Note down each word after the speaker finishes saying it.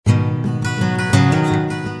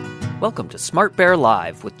Welcome to Smart Bear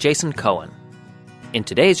Live with Jason Cohen. In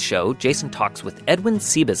today's show, Jason talks with Edwin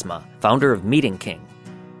Siebesma, founder of Meeting King.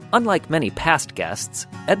 Unlike many past guests,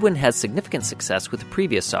 Edwin has significant success with a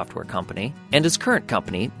previous software company, and his current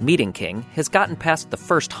company, Meeting King, has gotten past the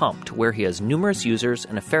first hump to where he has numerous users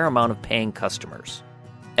and a fair amount of paying customers.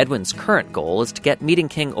 Edwin's current goal is to get Meeting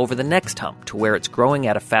King over the next hump to where it's growing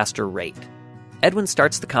at a faster rate. Edwin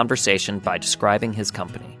starts the conversation by describing his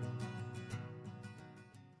company.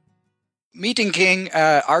 Meeting King,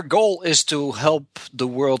 our goal is to help the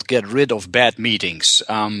world get rid of bad meetings.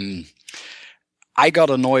 I got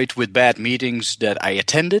annoyed with bad meetings that I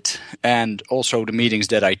attended, and also the meetings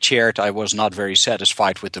that I chaired, I was not very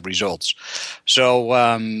satisfied with the results. So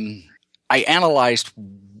I analyzed,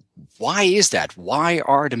 why is that? Why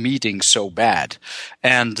are the meetings so bad?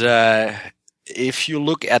 And if you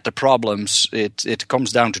look at the problems, it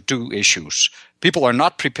comes down to two issues. People are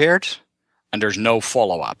not prepared, and there's no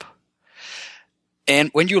follow-up.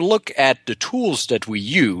 And when you look at the tools that we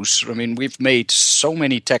use, I mean, we've made so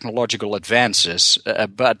many technological advances,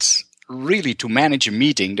 but really to manage a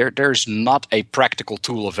meeting, there's not a practical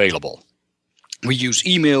tool available. We use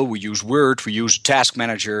email, we use Word, we use a task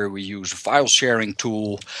manager, we use a file sharing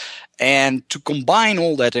tool. And to combine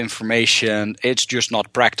all that information, it's just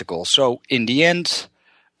not practical. So in the end,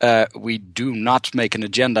 we do not make an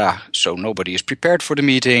agenda so nobody is prepared for the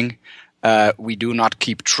meeting. We do not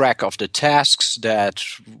keep track of the tasks that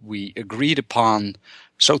we agreed upon,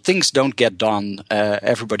 so things don't get done.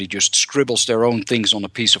 Everybody just scribbles their own things on a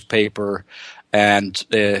piece of paper, and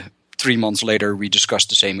 3 months later we discuss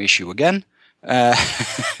the same issue again,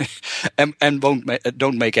 and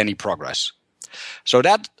don't make any progress. So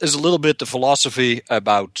that is a little bit the philosophy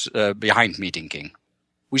about behind Meeting King.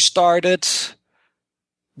 We started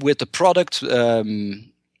with the product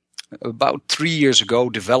about 3 years ago,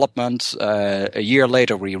 development. A year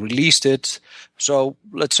later, we released it. So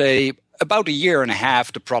let's say about a year and a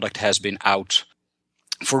half, the product has been out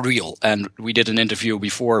for real. And we did an interview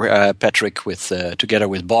before, Patrick, together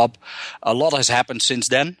with Bob. A lot has happened since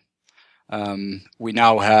then. We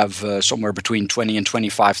now have somewhere between 20 and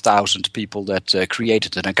 25,000 people that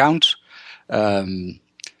created an account,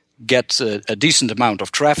 get a decent amount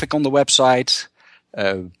of traffic on the website.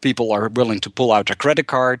 People are willing to pull out a credit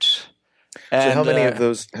card. And, so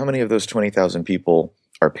how many of those 20,000 people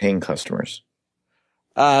are paying customers?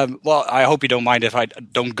 Well, I hope you don't mind if I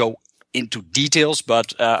don't go into details,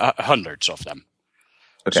 but hundreds of them.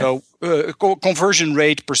 Okay. So conversion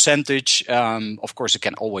rate percentage, of course, it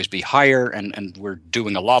can always be higher, and we're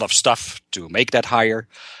doing a lot of stuff to make that higher.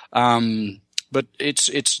 But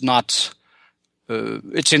it's not.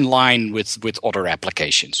 It's in line with other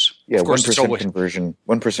applications. Yeah, of course,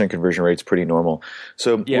 1% conversion rate is pretty normal.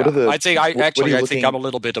 So yeah, what are the? I'd say I think I'm a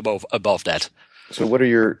little bit above that. So what are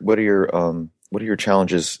your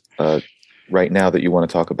challenges right now that you want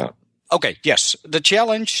to talk about? Okay, yes, the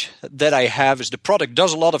challenge that I have is the product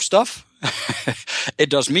does a lot of stuff. It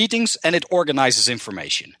does meetings and it organizes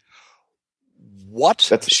information. What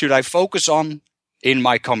should I focus on in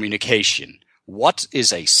my communication? What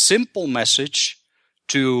is a simple message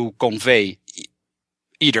to convey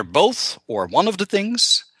either both or one of the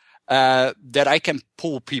things that I can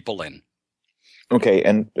pull people in? Okay,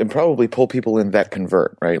 and probably pull people in that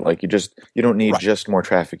convert, right? Like you don't need just more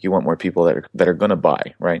traffic. You want more people that are going to buy,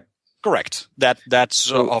 right? Correct.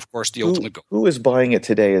 That's of course the ultimate goal. Who is buying it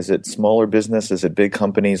today? Is it smaller business? Is it big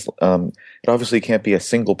companies? It obviously can't be a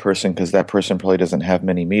single person because that person probably doesn't have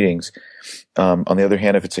many meetings. On the other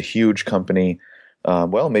hand, if it's a huge company,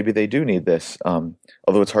 well, maybe they do need this.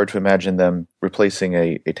 Although it's hard to imagine them replacing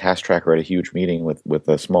a task tracker at a huge meeting with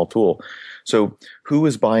a small tool. So who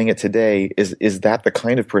is buying it today? Is that the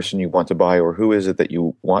kind of person you want to buy, or who is it that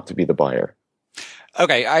you want to be the buyer?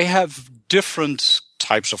 Okay, I have different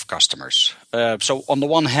types of customers. So on the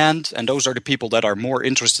one hand, and those are the people that are more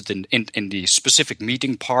interested in the specific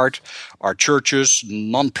meeting part, are churches,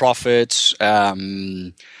 nonprofits,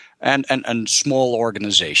 and small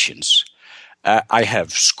organizations. I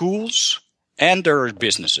have schools, and there are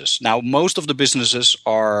businesses. Now, most of the businesses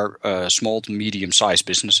are small to medium-sized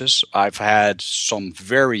businesses. I've had some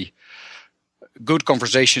very good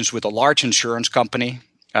conversations with a large insurance company.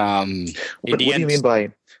 What do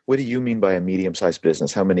you mean by a medium-sized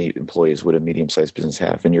business? How many employees would a medium-sized business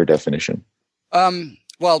have in your definition?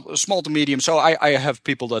 Well, small to medium. So I have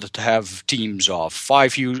people that have teams of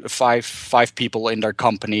five people in their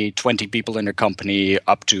company, 20 people in their company,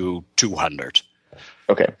 up to 200.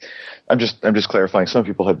 Okay, I'm just clarifying. Some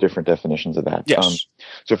people have different definitions of that. Yes.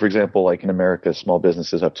 So, for example, like in America, small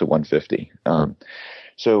business is up to 150.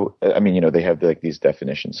 So, I mean, they have like these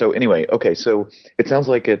definitions. So anyway, okay. So it sounds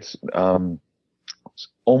like it's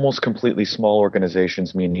almost completely small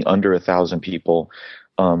organizations, meaning under 1,000 people.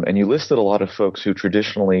 And you listed a lot of folks who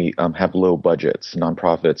traditionally have low budgets,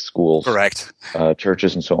 nonprofits, schools, Correct.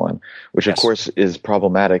 Churches, and so on, which Yes. of course is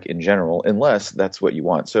problematic in general, unless that's what you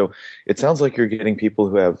want. So it sounds like you're getting people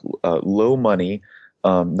who have low money,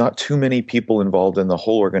 not too many people involved in the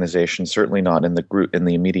whole organization, certainly not in the group, in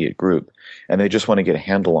the immediate group, and they just want to get a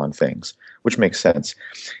handle on things, which makes sense.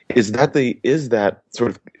 Is that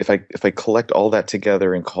sort of, if I collect all that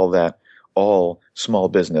together and call that all small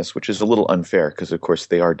business, which is a little unfair because of course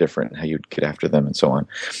they are different, how you'd get after them and so on.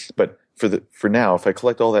 But for now, if I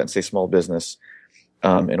collect all that and say small business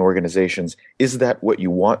and organizations, is that what you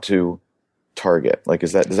want to target? Like,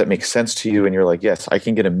 does that make sense to you? And you're like, yes, I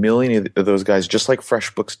can get 1 million of those guys, just like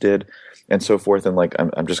FreshBooks did, and so forth. And like,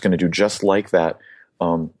 I'm just going to do just like that,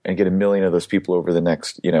 and get 1 million of those people over the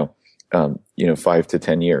next, 5 to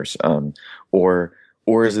 10 years. Or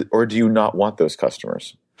do you not want those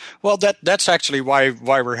customers? Well, that's actually why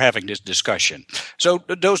we're having this discussion. So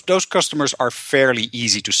those customers are fairly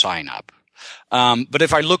easy to sign up. But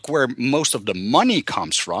if I look where most of the money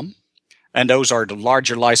comes from, and those are the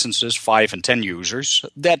larger licenses, 5 and 10 users,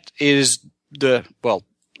 that is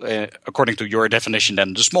according to your definition,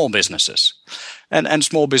 then the small businesses. And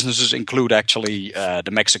small businesses include actually the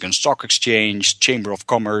Mexican Stock Exchange, Chamber of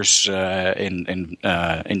Commerce in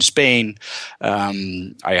Spain.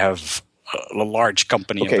 I have a large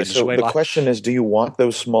company in Venezuela. So the question is, do you want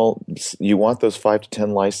those 5 to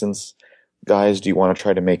 10 license guys? Do you want to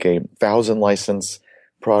try to make 1,000 license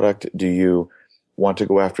product? Do you want to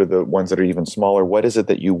go after the ones that are even smaller? What is it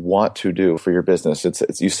that you want to do for your business?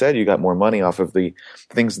 You said you got more money off of the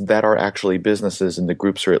things that are actually businesses, and the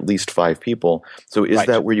groups are at least 5 people. So is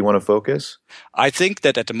that where you want to focus? I think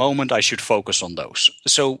that at the moment I should focus on those.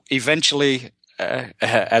 So eventually,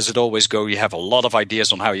 as it always goes, you have a lot of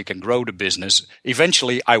ideas on how you can grow the business.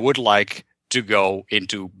 Eventually, I would like to go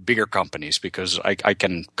into bigger companies because I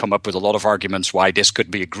can come up with a lot of arguments why this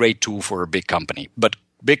could be a great tool for a big company. But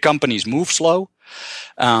big companies move slow.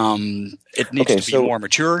 It needs to be more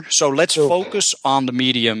mature. So let's focus on the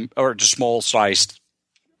medium or the small sized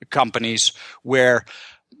companies where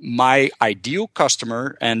my ideal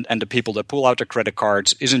customer and the people that pull out their credit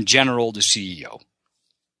cards is in general the CEO.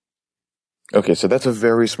 Okay, so that's a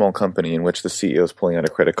very small company in which the CEO is pulling out a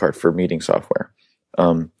credit card for meeting software.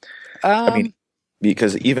 I mean,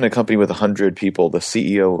 because even a company with 100 people, the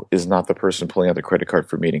CEO is not the person pulling out the credit card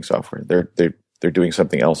for meeting software. They're doing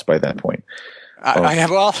something else by that point.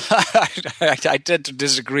 I tend to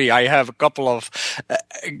disagree. I have a couple of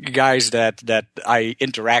guys that I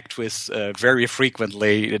interact with very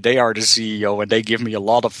frequently. They are the CEO, and they give me a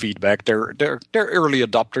lot of feedback. They're early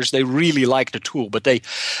adopters. They really like the tool, but they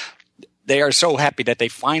are so happy that they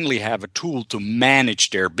finally have a tool to manage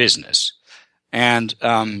their business. And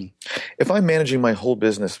if I'm managing my whole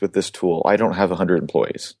business with this tool, I don't have 100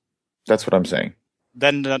 employees. That's what I'm saying.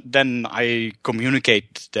 Then I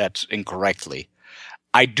communicate that incorrectly.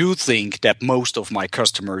 I do think that most of my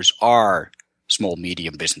customers are small,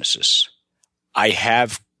 medium businesses. I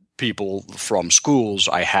have people from schools,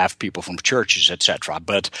 I have people from churches, etc.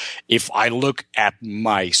 But if I look at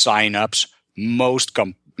my signups, most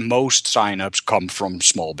signups come from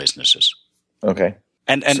small businesses. Okay.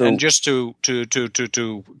 And just to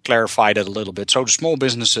clarify that a little bit, so the small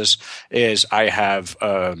businesses is I have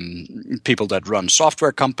people that run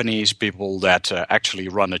software companies, people that actually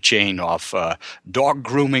run a chain of dog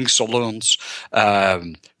grooming salons,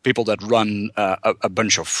 people that run a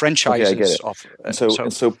bunch of franchises. Okay, I get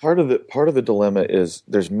it. So part of the dilemma is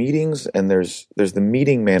there's meetings and there's the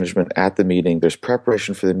meeting management at the meeting, there's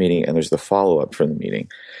preparation for the meeting, and there's the follow up for the meeting.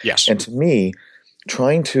 Yes. And to me,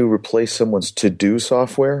 trying to replace someone's to-do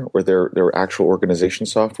software or their actual organization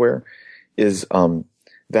software is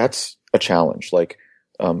that's a challenge. Like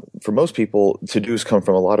for most people, to-dos come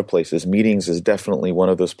from a lot of places. Meetings is definitely one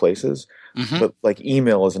of those places, but like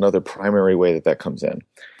email is another primary way that comes in.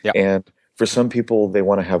 Yep. And for some people, they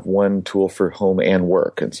want to have one tool for home and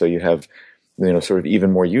work, and so you have sort of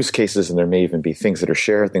even more use cases, and there may even be things that are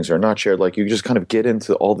shared, things that are not shared. Like you just kind of get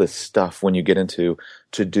into all this stuff when you get into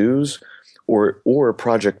to-dos or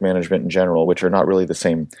project management in general, which are not really the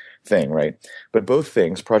same thing, right? But both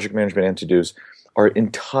things, project management and to-dos, are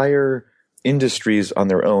entire industries on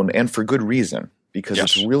their own, and for good reason, because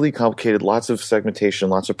It's really complicated, lots of segmentation,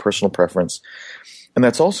 lots of personal preference. And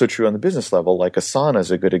that's also true on the business level. Like Asana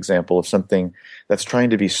is a good example of something that's trying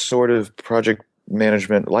to be sort of project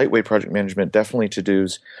management, lightweight project management, definitely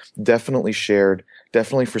to-dos, definitely shared,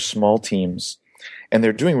 definitely for small teams. And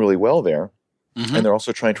they're doing really well there. Mm-hmm. and they're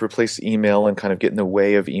also trying to replace email and kind of get in the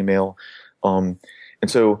way of email. And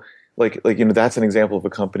so, that's an example of a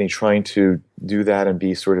company trying to do that and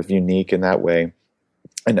be sort of unique in that way.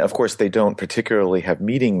 And of course, they don't particularly have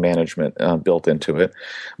meeting management built into it.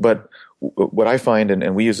 But what I find,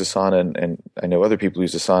 and we use Asana, and I know other people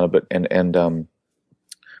use Asana, but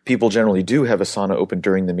people generally do have Asana open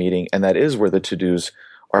during the meeting, and that is where the to-dos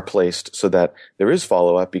are placed so that there is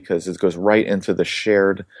follow-up, because it goes right into the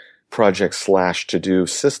shared project / to-do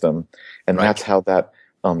system, and Right. that's how that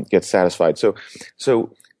gets satisfied. So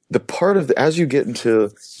the part of as you get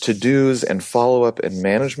into to-dos and follow-up and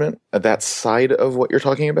management, that side of what you're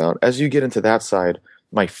talking about, as you get into that side,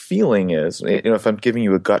 my feeling is, if I'm giving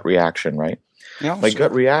you a gut reaction, right? Yeah, My sure.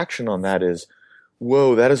 gut reaction on that is,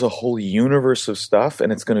 whoa, that is a whole universe of stuff,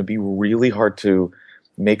 and it's going to be really hard to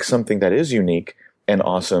make something that is unique and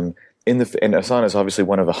awesome. And Asana is obviously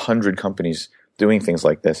one of 100 companies doing things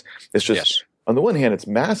like this. It's just, Yes. on the one hand, it's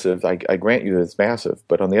massive. I grant you that it's massive,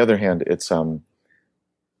 but on the other hand, it's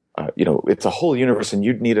it's a whole universe, and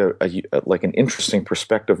you'd need an interesting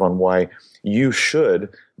perspective on why you should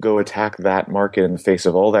go attack that market in the face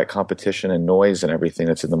of all that competition and noise and everything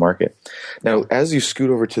that's in the market. Now, as you scoot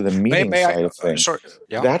over to the meeting side of things,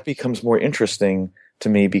 that becomes more interesting to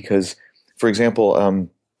me because, for example,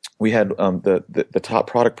 we had the top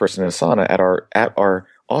product person in Asana at our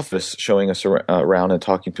office showing us around and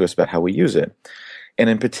talking to us about how we use it. And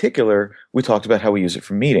in particular, we talked about how we use it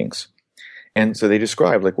for meetings. And so they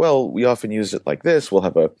described, we often use it like this. We'll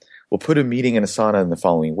put a meeting in Asana in the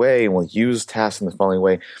following way, and we'll use tasks in the following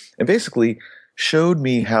way. And basically showed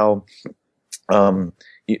me how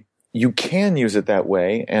you can use it that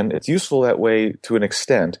way, and it's useful that way to an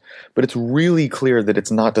extent, but it's really clear that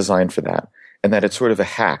it's not designed for that, and that it's sort of a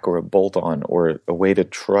hack or a bolt-on or a way to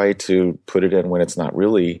try to put it in when it's not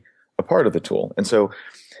really a part of the tool. And so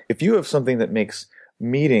if you have something that makes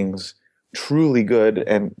meetings truly good,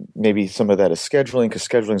 and maybe some of that is scheduling, because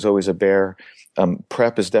scheduling is always a bear.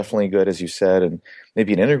 Prep is definitely good, as you said, and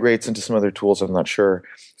maybe it integrates into some other tools, I'm not sure,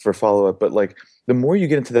 for follow-up. But the more you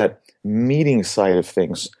get into that meeting side of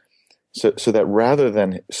things, so that rather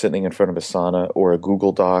than sitting in front of Asana or a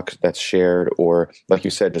Google Doc that's shared, or like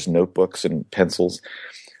you said, just notebooks and pencils,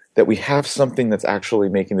 that we have something that's actually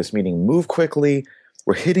making this meeting move quickly.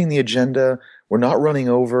 We're hitting the agenda. We're not running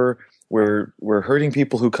over. We're hurting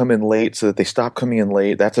people who come in late so that they stop coming in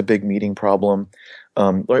late. That's a big meeting problem,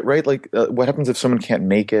 right? What happens if someone can't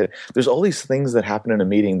make it? There's all these things that happen in a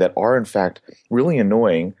meeting that are, in fact, really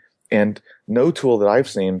annoying, and no tool that I've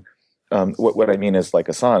seen, what I mean is like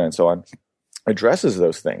Asana and so on, addresses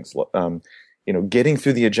those things. Getting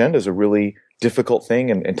through the agenda is a really difficult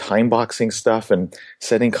thing, and time boxing stuff and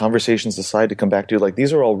setting conversations aside to come back to.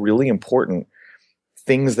 These are all really important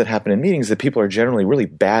things that happen in meetings that people are generally really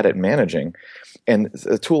bad at managing. And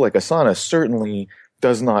a tool like Asana certainly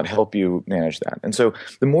does not help you manage that. And so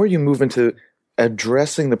the more you move into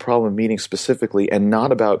addressing the problem of meetings specifically, and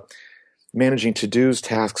not about managing to-dos,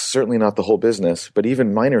 tasks, certainly not the whole business, but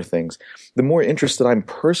even minor things, the more interested I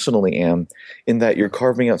personally am in that you're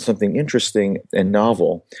carving out something interesting and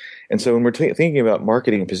novel. And so when we're thinking about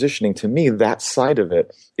marketing and positioning, to me, that side of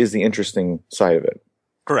it is the interesting side of it.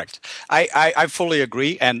 Correct. I fully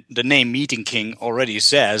agree. And the name Meeting King already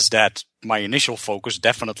says that my initial focus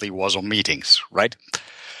definitely was on meetings, right?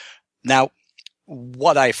 Now,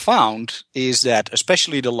 what I found is that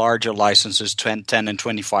especially the larger licenses, 10 and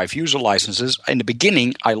 25 user licenses, in the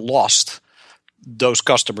beginning, I lost those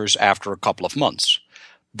customers after a couple of months.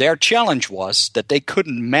 Their challenge was that they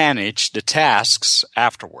couldn't manage the tasks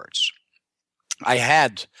afterwards. I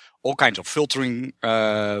had all kinds of filtering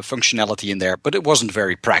functionality in there, but it wasn't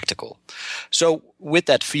very practical. So with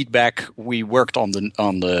that feedback, we worked on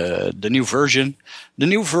the new version. The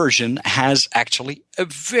new version has actually a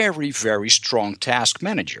very, very strong task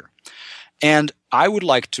manager. And I would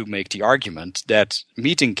like to make the argument that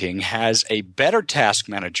Meeting King has a better task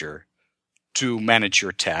manager to manage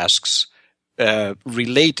your tasks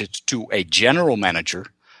related to a general manager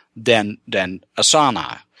than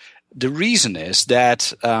Asana. The reason is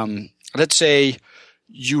that, let's say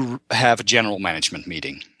you have a general management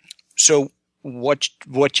meeting. So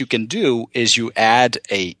what you can do is you add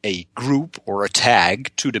a group or a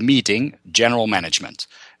tag to the meeting, general management.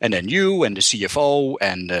 And then you and the CFO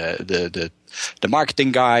and the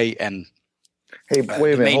marketing guy and Hey,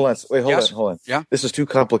 wait a minute. Hold on. Yeah. This is too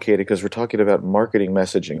complicated because we're talking about marketing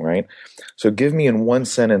messaging, right? So give me in one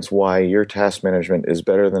sentence why your task management is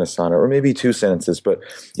better than Asana, or maybe two sentences, but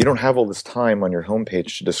you don't have all this time on your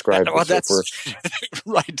homepage to describe Well, this. that's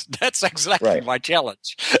right. That's exactly Right. my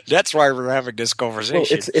challenge. That's why we're having this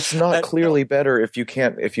conversation. Well, it's not clearly better if you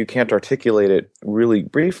can't articulate it really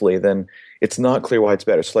briefly. Then it's not clear why it's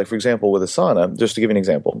better. So, like for example, with Asana, just to give you an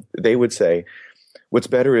example, they would say what's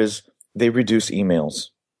better is they reduce emails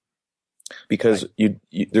because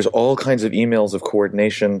there's all kinds of emails of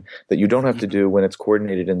coordination that you don't have to do when it's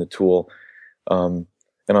coordinated in the tool, and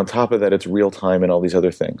on top of that, it's real time and all these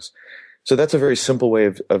other things. So that's a very simple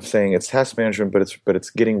way of saying it's task management, but it's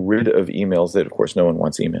getting rid of emails that, of course, no one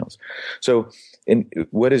wants emails. So,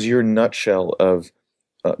 what is your nutshell of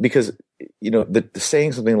because the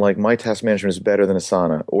saying something like my task management is better than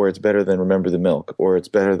Asana, or it's better than Remember the Milk, or it's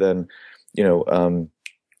better than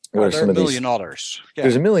what are some of these? There are a million others. Yeah.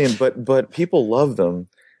 There's a million, but people love them,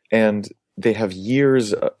 and they have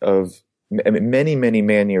years of many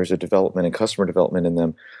man years of development and customer development in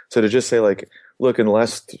them. So to just say like, look, in the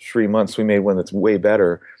last 3 months we made one that's way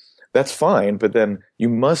better, that's fine. But then you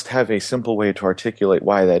must have a simple way to articulate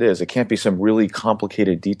why that is. It can't be some really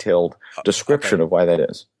complicated, detailed description of why that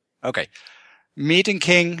is. Okay, Meeting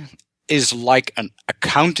King is like an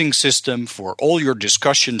accounting system for all your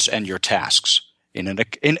discussions and your tasks. In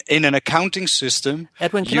an accounting system,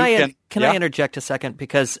 Edwin, can I interject a second?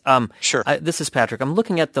 Because sure. This is Patrick. I'm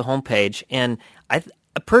looking at the homepage, and I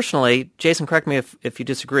personally, Jason, correct me if you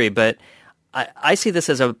disagree, but I see this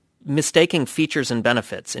as a mistaking features and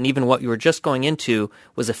benefits, and even what you were just going into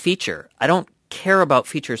was a feature. I don't care about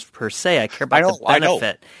features per se. I care about the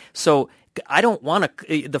benefit. So I don't want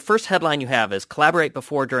to. The first headline you have is collaborate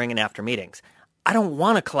before, during, and after meetings. I don't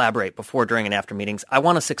want to collaborate before, during, and after meetings. I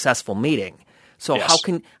want a successful meeting. So yes.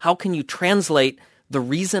 how can you translate the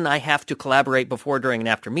reason I have to collaborate before, during, and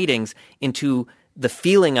after meetings into the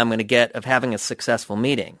feeling I'm going to get of having a successful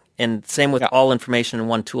meeting? And same with all information in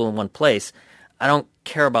one tool in one place. I don't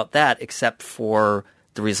care about that except for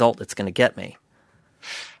the result it's going to get me.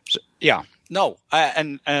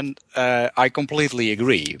 I completely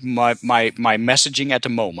agree. My messaging at the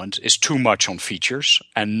moment is too much on features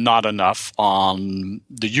and not enough on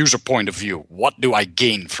the user point of view. What do I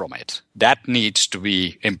gain from it? That needs to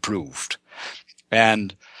be improved.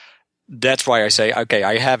 And that's why I say, okay,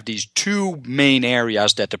 I have these two main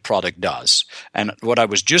areas that the product does. And what I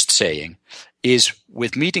was just saying is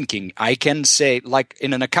with Meeting King, I can say, like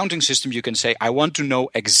in an accounting system, you can say, I want to know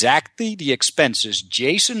exactly the expenses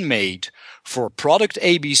Jason made for product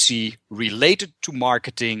ABC related to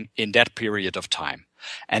marketing in that period of time.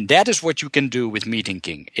 And that is what you can do with Meeting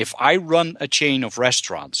King. If I run a chain of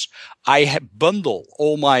restaurants, I bundle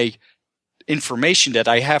all my information that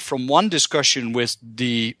I have from one discussion with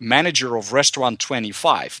the manager of restaurant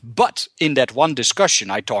 25. But in that one discussion,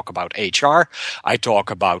 I talk about HR, I talk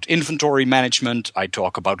about inventory management, I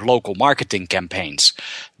talk about local marketing campaigns.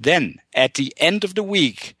 Then at the end of the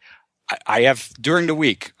week, during the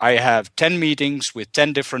week, I have 10 meetings with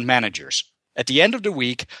 10 different managers. At the end of the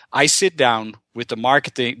week, I sit down with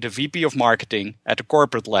the VP of marketing at the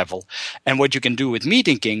corporate level. And what you can do with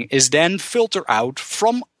Meeting King is then filter out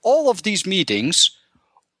from all of these meetings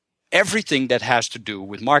everything that has to do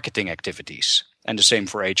with marketing activities. And the same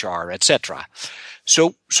for HR, etc.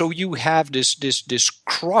 So you have this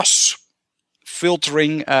cross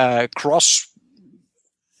filtering, cross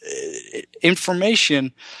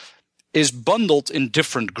information is bundled in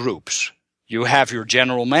different groups. You have your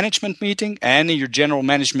general management meeting, and in your general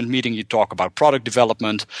management meeting, you talk about product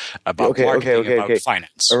development, about marketing, about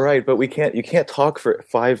finance. All right, but you can't talk for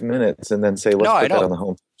 5 minutes and then say, let's put that on the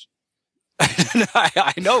home.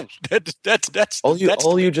 I know. That's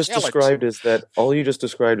all you just described is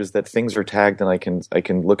that things are tagged, and I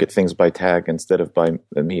can look at things by tag instead of by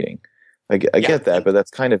a meeting. I get that, but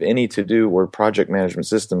that's kind of any to-do where project management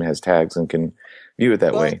system has tags and can view it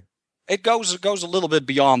that way. It goes a little bit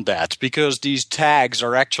beyond that, because these tags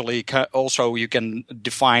are actually also, you can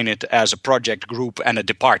define it as a project group and a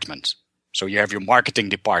department. So you have your marketing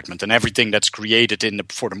department, and everything that's created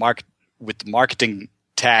with the marketing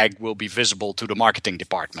tag will be visible to the marketing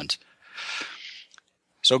department.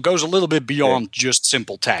 So it goes a little bit beyond just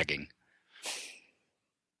simple tagging.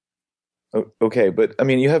 Okay, but I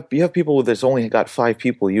mean, you have people that's only got 5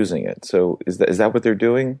 people using it. So is that what they're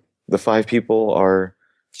doing? The 5 people are.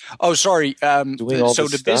 Oh, sorry. Doing all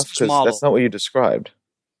this stuff? Business model. That's not what you described.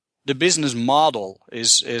 The business model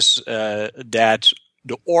is that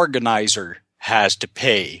the organizer has to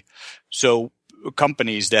pay. So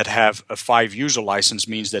companies that have a 5-user license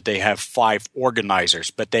means that they have 5 organizers,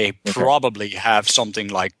 but they probably have something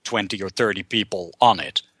like 20 or 30 people on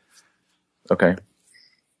it. Okay.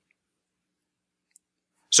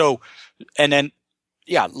 So, and then,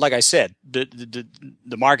 like I said, the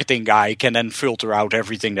marketing guy can then filter out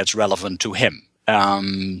everything that's relevant to him.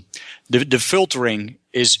 The filtering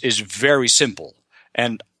is very simple,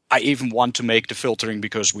 and I even want to make the filtering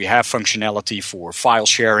because we have functionality for file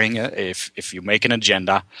sharing. If you make an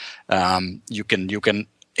agenda, you can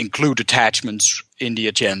include attachments in the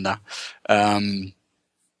agenda.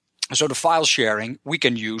 So the file sharing, we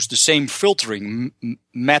can use the same filtering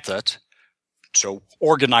method. So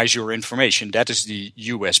organize your information. That is the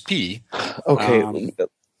USP. Okay.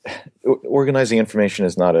 Organizing information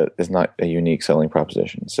is not a unique selling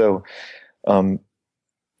proposition. So, I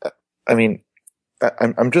mean,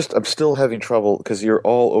 I'm still having trouble because you're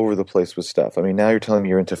all over the place with stuff. I mean, now you're telling me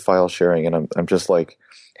you're into file sharing, and I'm just like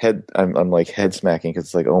I'm like head smacking because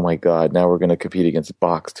it's like, oh my god, now we're going to compete against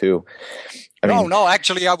Box too. No,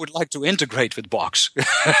 actually, I would like to integrate with Box.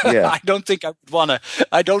 Yeah. I don't think I would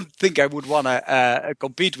want to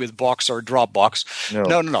compete with Box or Dropbox.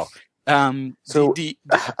 No.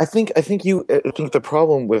 I think the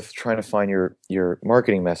problem with trying to find your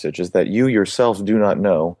marketing message is that you yourself do not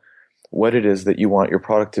know what it is that you want your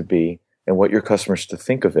product to be and what your customers to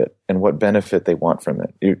think of it and what benefit they want from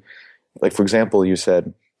it. Like, for example, you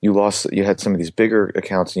said you had some of these bigger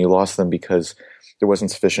accounts and you lost them because there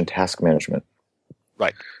wasn't sufficient task management.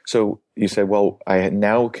 Right. So you said, well, I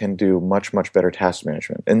now can do much, much better task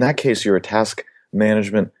management. In that case, you're a task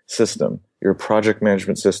management system. You're a project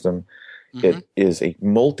management system. Mm-hmm. It is a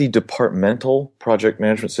multi-departmental project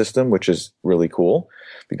management system, which is really cool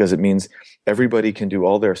because it means everybody can do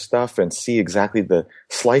all their stuff and see exactly the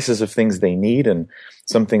slices of things they need and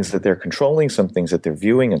some things that they're controlling, some things that they're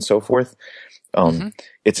viewing, and so forth.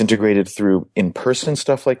 It's integrated through in-person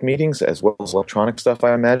stuff like meetings as well as electronic stuff,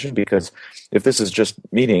 I imagine, because if this is just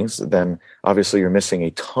meetings, then obviously you're missing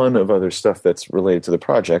a ton of other stuff that's related to the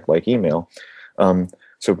project, like email.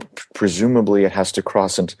 So presumably it has to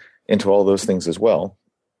cross into all those things as well.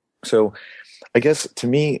 So I guess to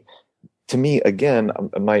me, again,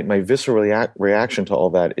 my visceral reaction to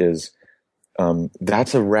all that is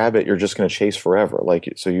that's a rabbit you're just going to chase forever.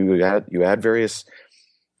 Like, so you add various,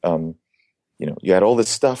 you add all this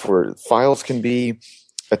stuff where files can be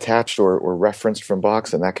attached or referenced from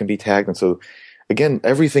Box, and that can be tagged. And so, again,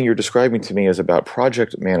 everything you're describing to me is about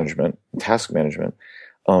project management, task management,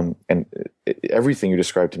 and everything you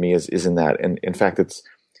described to me is in that. And in fact, it's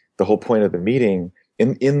the whole point of the meeting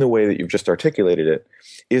in the way that you've just articulated it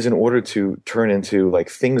is in order to turn into like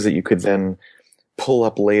things that you could then pull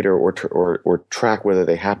up later or track whether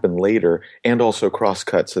they happen later, and also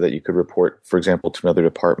cross-cut so that you could report, for example, to another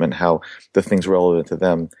department how the things relevant to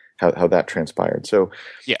them, how that transpired. So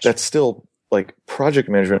yes. That's still like project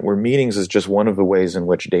management, where meetings is just one of the ways in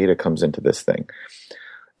which data comes into this thing.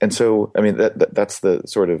 And so, I mean, that's the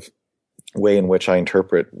sort of way in which I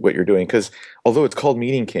interpret what you're doing. Because although it's called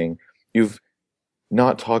Meeting King, you've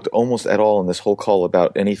not talked almost at all in this whole call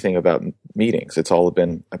about anything about meetings. It's all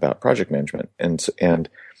been about project management. And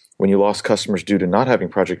when you lost customers due to not having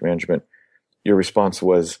project management, your response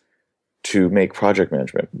was to make project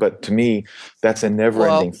management. But to me, that's a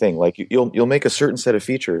never-ending thing. Like you'll make a certain set of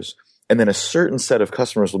features, and then a certain set of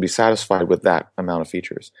customers will be satisfied with that amount of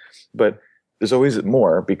features. But there's always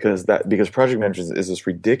more because project management is this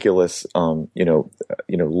ridiculous,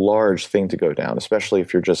 large thing to go down, especially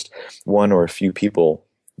if you're just one or a few people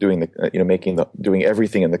doing doing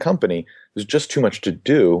everything in the company. There's just too much to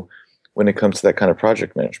do when it comes to that kind of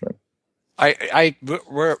project management.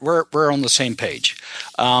 We're on the same page.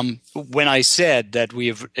 When I said that we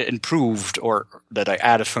have improved or that I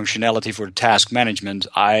added functionality for task management,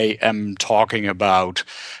 I am talking about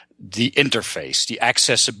the interface, the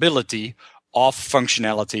accessibility of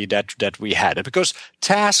functionality that we had. Because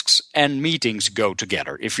tasks and meetings go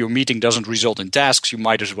together. If your meeting doesn't result in tasks, you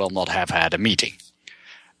might as well not have had a meeting.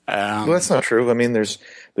 Well, that's not true. I mean, there's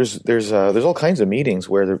all kinds of meetings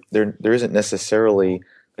where there isn't necessarily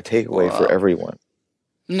a takeaway for everyone.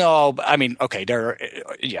 No, I mean, okay,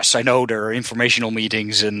 I know there are informational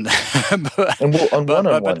meetings and on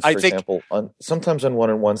one-on-ones, for example, sometimes on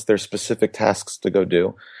one-on-ones there's specific tasks to go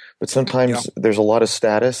do, but sometimes there's a lot of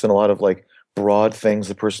status and a lot of like broad things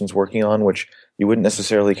the person's working on, which you wouldn't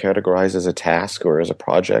necessarily categorize as a task or as a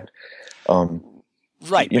project.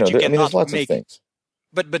 Right, there's lots of things.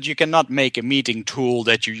 But you cannot make a meeting tool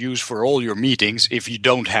that you use for all your meetings if you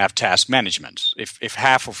don't have task management. If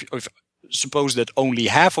suppose that only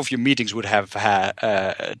half of your meetings would have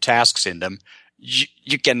tasks in them,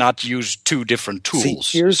 you cannot use two different tools.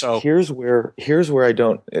 See, here's where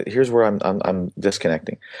I'm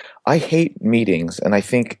disconnecting. I hate meetings, and I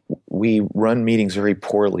think we run meetings very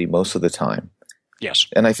poorly most of the time. Yes,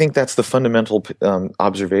 and I think that's the fundamental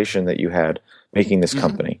observation that you had making this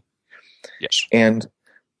company. Yes, and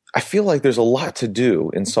I feel like there's a lot to do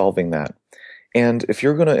in solving that. And if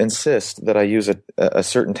you're going to insist that I use a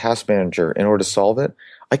certain task manager in order to solve it,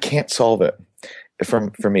 I can't solve it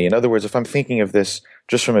for me. In other words, if I'm thinking of this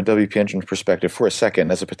just from a WP Engine perspective for a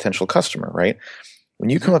second as a potential customer, right? When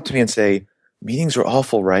you come up to me and say, meetings are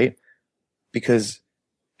awful, right? Because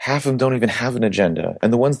half of them don't even have an agenda.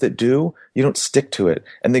 And the ones that do, you don't stick to it.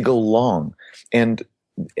 And they go long. And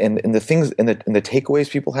the things and the takeaways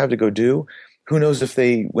people have to go do, who knows if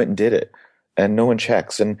they went and did it? And no one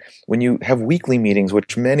checks. And when you have weekly meetings,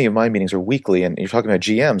 which many of my meetings are weekly, and you're talking about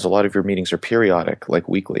GMs, a lot of your meetings are periodic, like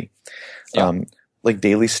weekly. Yeah. Like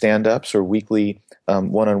daily stand-ups or weekly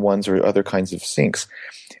one-on-ones or other kinds of syncs.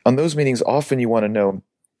 On those meetings, often you want to know,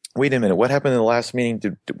 wait a minute, what happened in the last meeting?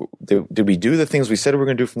 Did we do the things we said we were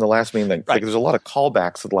going to do from the last meeting? Like there's a lot of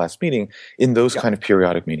callbacks to the last meeting in those kind of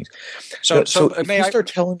periodic meetings. So if you start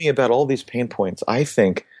telling me about all these pain points, I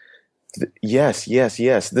think, yes,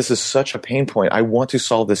 this is such a pain point. I want to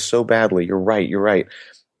solve this so badly. You're right.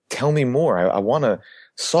 Tell me more. I want to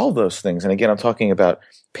solve those things. And again, I'm talking about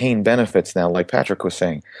pain benefits now, like Patrick was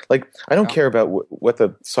saying. Like, I don't care about what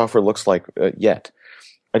the software looks like yet.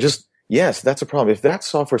 Yes, that's a problem. If that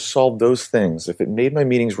software solved those things, if it made my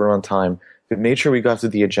meetings run on time, if it made sure we got to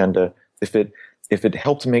the agenda, if it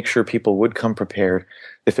helped make sure people would come prepared,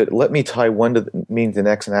 if it let me tie one to the meeting to the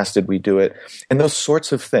next and ask, did we do it? And those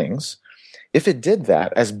sorts of things, if it did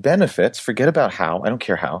that as benefits, forget about how, I don't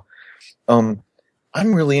care how,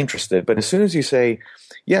 I'm really interested. But as soon as you say,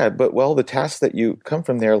 yeah, but the tasks that you come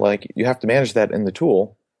from there, like you have to manage that in the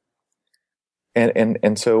tool.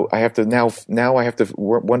 And so I have to now I have to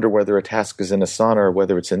wonder whether a task is in Asana or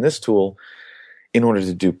whether it's in this tool in order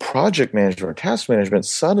to do project management or task management.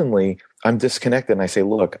 Suddenly I'm disconnected and I say,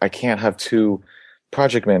 look, I can't have two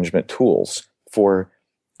project management tools for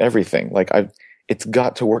everything. Like it's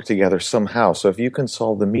got to work together somehow. So if you can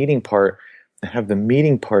solve the meeting part and have the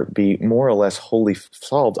meeting part be more or less wholly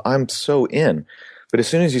solved, I'm so in. But as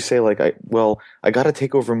soon as you say I got to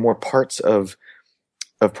take over more parts of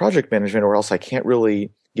project management or else I can't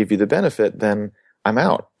really give you the benefit, then I'm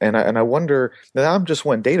out. And I wonder, now I'm just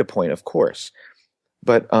one data point, of course.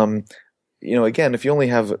 But, again, if you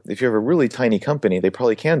have a really tiny company, they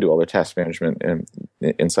probably can do all their task management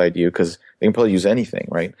inside you because they can probably use anything,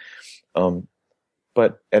 right?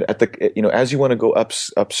 But as you want to go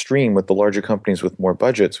upstream with the larger companies with more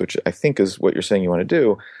budgets, which I think is what you're saying you want to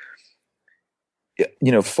do,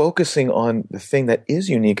 focusing on the thing that is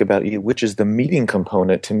unique about you, which is the meeting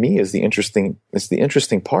component, to me is the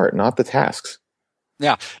interesting part, not the tasks.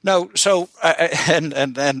 Yeah, no. So, and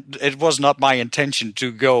it was not my intention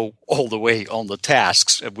to go all the way on the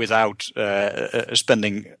tasks without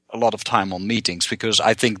spending a lot of time on meetings, because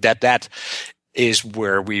I think that is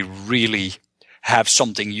where we really have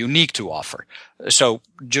something unique to offer. So,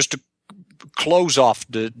 just to close off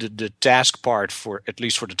the task part for at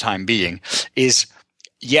least for the time being is,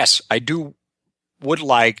 yes, I would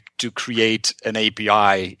like to create an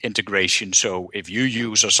API integration. So if you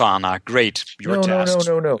use Asana, great, tasks.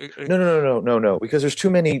 No, because there's too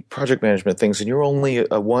many project management things and you're only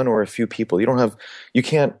one or a few people. You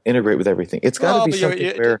can't integrate with everything. It's got to be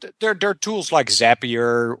something where there are tools like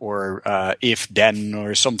Zapier or if then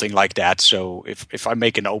or something like that. So if I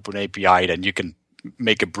make an open API, then you can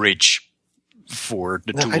make a bridge for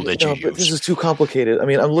the tool that you use. But this is too complicated. I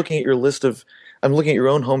mean, I'm looking at your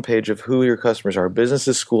own homepage of who your customers are: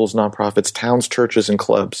 businesses, schools, nonprofits, towns, churches, and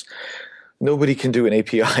clubs. Nobody can do an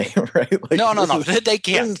API, right? Like, no. They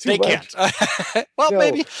can't. They can't. Well, no.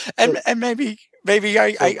 Maybe, and maybe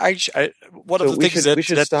I one of the things that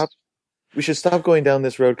we should stop going down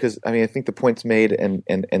this road because I think the point's made and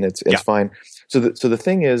it's fine. So the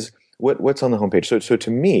thing is, what's on the homepage? So to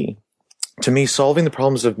me, solving the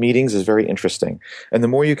problems of meetings is very interesting. And the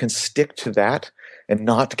more you can stick to that and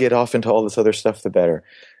not get off into all this other stuff, the better.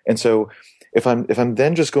 And so if I'm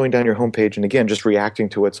then just going down your homepage and again, just reacting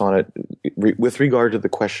to what's on it with regard to the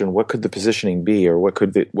question, what could the positioning be or what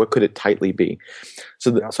could it tightly be?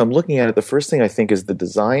 So I'm looking at it. The first thing I think is the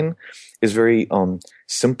design is very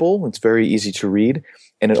simple. It's very easy to read.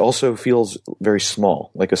 And it also feels very small,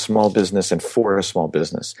 like a small business and for a small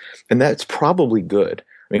business. And that's probably good.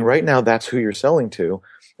 I mean, right now that's who you're selling to.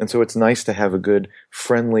 And so it's nice to have a good,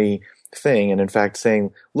 friendly thing. And in fact,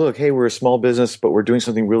 saying, look, hey, we're a small business, but we're doing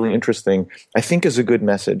something really interesting, I think is a good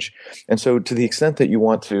message. And so to the extent that you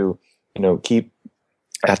want to keep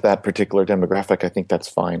at that particular demographic, I think that's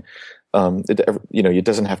fine. It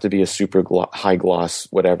doesn't have to be a super high gloss,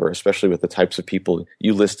 whatever, especially with the types of people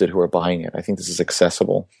you listed who are buying it. I think this is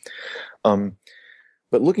accessible.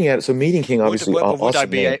 But looking at it, so Meeting King obviously would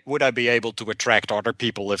I be able to attract other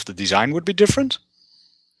people if the design would be different?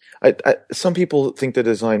 Some people think the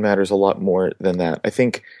design matters a lot more than that. I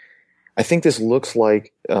think this looks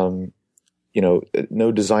like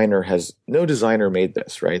no designer made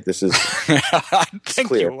this, right? This is Thank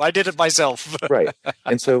clear. you. I did it myself. Right.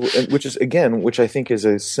 And so, which I think is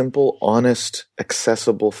a simple, honest,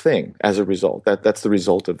 accessible thing as a result. That's the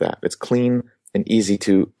result of that. It's clean and easy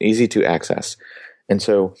to access. And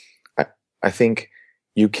so I think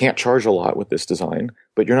you can't charge a lot with this design,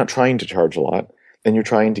 but you're not trying to charge a lot, and you're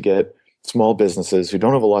trying to get small businesses who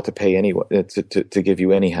don't have a lot to pay anyway to give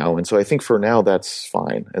you anyhow. And so I think for now that's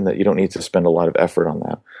fine, and that you don't need to spend a lot of effort on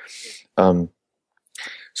that.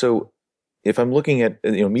 So if I'm looking at,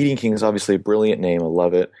 Meeting King is obviously a brilliant name. I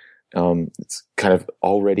love it. It's kind of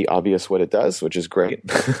already obvious what it does, which is great.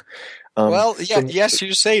 Yes,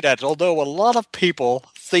 you say that. Although a lot of people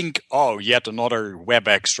think, oh, yet another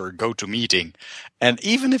WebEx or GoToMeeting. And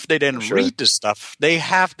even if they then read the stuff, they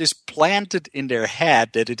have this planted in their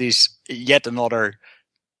head that it is yet another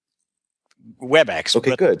WebEx.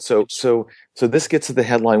 Okay, good. So this gets to the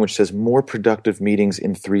headline, which says more productive meetings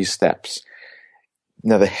in 3 steps.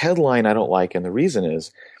 Now, the headline I don't like, and the reason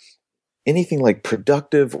is anything like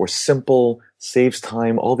productive or simple, saves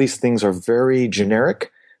time, all these things are very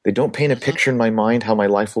generic. They don't paint a picture in my mind how my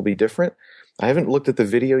life will be different. I haven't looked at the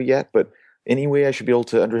video yet, but anyway, I should be able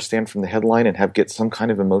to understand from the headline and get some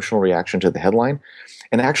kind of emotional reaction to the headline.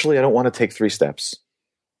 And actually, I don't want to take 3 steps.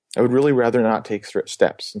 I would really rather not take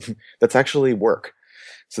steps. That's actually work.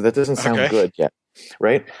 So that doesn't sound good yet,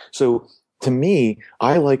 right? So to me,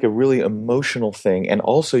 I like a really emotional thing. And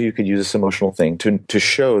also you could use this emotional thing to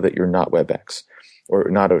show that you're not WebEx or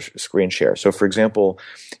not a screen share. So for example,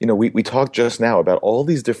 we talked just now about all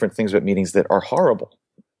these different things about meetings that are horrible,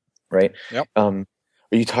 right? Yep. Are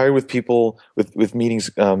you tired with people with meetings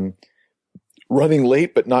running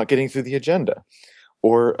late but not getting through the agenda?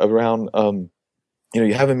 Or around,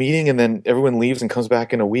 you have a meeting and then everyone leaves and comes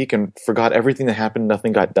back in a week and forgot everything that happened,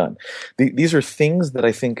 nothing got done. These are things that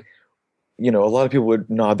I think, a lot of people would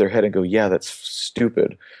nod their head and go, yeah, that's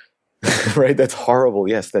stupid. Right? That's horrible.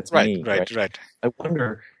 Yes, that's me. Right. I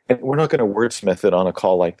wonder, and we're not going to wordsmith it on a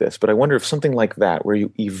call like this, but I wonder if something like that, where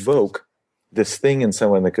you evoke this thing in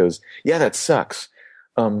someone that goes, yeah, that sucks.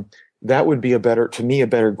 That would be a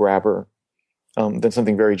better grabber than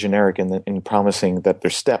something very generic in promising that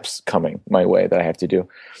there's steps coming my way that I have to do.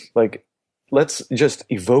 Like, let's just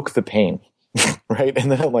evoke the pain, right?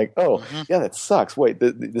 And then I'm like, oh, yeah, that sucks. Wait,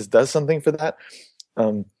 this does something for that.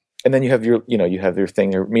 And then you have your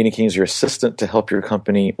thing, your Meeting King is your assistant to help your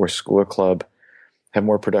company or school or club have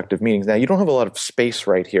more productive meetings. Now, you don't have a lot of space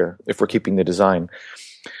right here if we're keeping the design.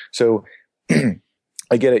 So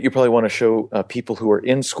I get it. You probably want to show people who are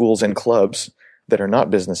in schools and clubs that are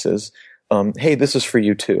not businesses, hey, this is for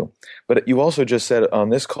you too. But you also just said on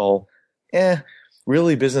this call,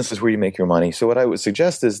 really business is where you make your money. So what I would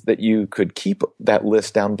suggest is that you could keep that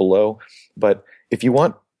list down below. But if you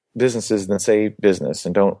want businesses, then say business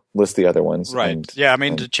and don't list the other ones. Right.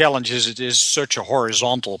 The challenge is it is such a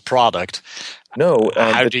horizontal product. No.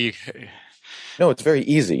 How do you... No, it's very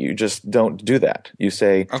easy. You just don't do that. You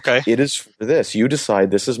say, okay, it is for this. You decide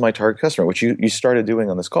this is my target customer, which you started doing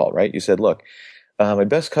on this call, right? You said, look, my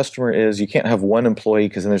best customer is, you can't have one employee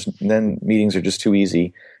because then meetings are just too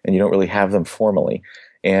easy and you don't really have them formally.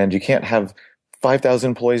 And you can't have 5,000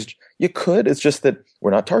 employees. You could. It's just that we're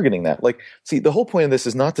not targeting that. Like, see, the whole point of this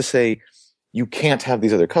is not to say you can't have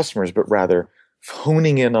these other customers, but rather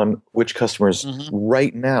honing in on which customers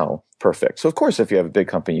right now. Perfect. So of course, if you have a big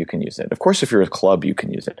company, you can use it. Of course, if you're a club, you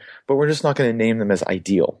can use it, but we're just not going to name them as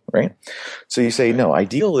ideal, right? So you say, no,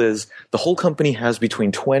 ideal is the whole company has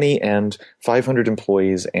between 20 and 500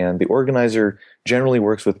 employees, and the organizer generally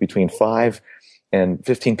works with between 5 and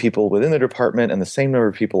 15 people within the department and the same number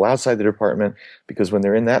of people outside the department, because when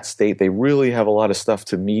they're in that state, they really have a lot of stuff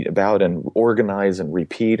to meet about and organize and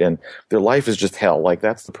repeat, and their life is just hell. Like,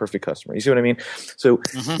 that's the perfect customer. You see what I mean? So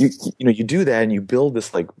you do that and you build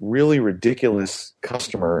this like really ridiculous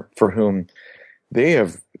customer for whom they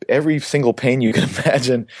have every single pain you can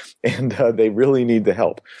imagine, and they really need the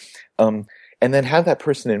help. And then have that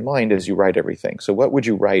person in mind as you write everything. So what would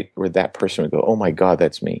you write where that person would go, oh my God,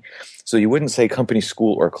 that's me? So you wouldn't say company,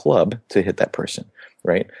 school, or club to hit that person,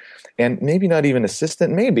 right? And maybe not even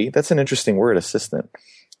assistant. Maybe that's an interesting word, assistant.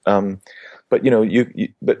 But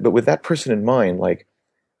but with that person in mind, like,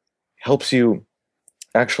 helps you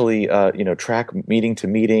actually, track meeting to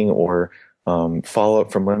meeting or follow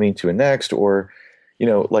up from one meeting to the next, or,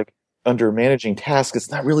 like under managing tasks,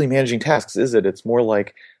 it's not really managing tasks, is it? It's more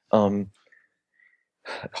like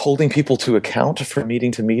holding people to account from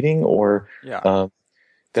meeting to meeting, or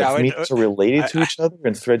that meetings are related to each other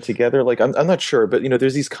and thread together. Like I'm not sure, but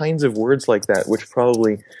there's these kinds of words like that, which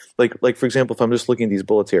probably like for example, if I'm just looking at these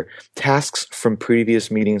bullets here, tasks from previous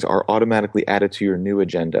meetings are automatically added to your new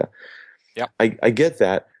agenda. Yeah, I get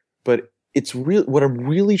that, but it's real. What I'm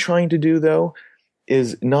really trying to do though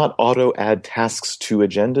is not auto add tasks to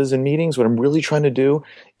agendas and meetings. What I'm really trying to do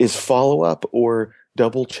is follow up or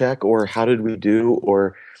double check or how did we do,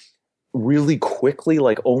 or really quickly,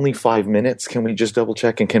 like only 5 minutes, can we just double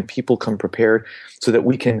check, and can people come prepared so that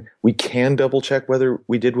we can double check whether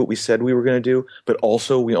we did what we said we were going to do, but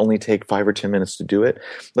also we only take 5 or 10 minutes to do it.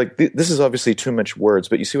 Like this is obviously too much words,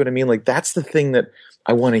 but you see what I mean? Like that's the thing that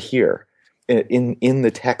I want to hear in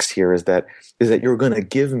the text here is that you're going to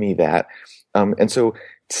give me that. And so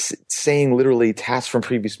saying literally tasks from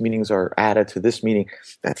previous meetings are added to this meeting,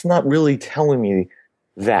 that's not really telling me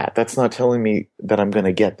that. That's not telling me that I'm going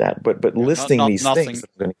to get that. But listing these things that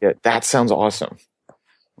I'm going to get, that sounds awesome.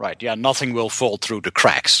 Right. Yeah. Nothing will fall through the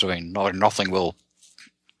cracks. I mean, nothing will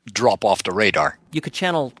drop off the radar. You could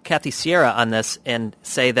channel Kathy Sierra on this and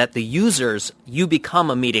say that the users, you become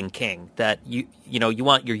a meeting king, that you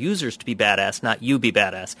want your users to be badass, not you be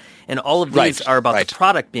badass. And all of these are about the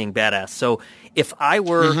product being badass. So if I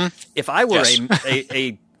were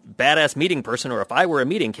a badass meeting person, or if I were a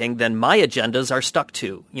meeting king, then my agendas are stuck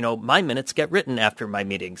to. My minutes get written after my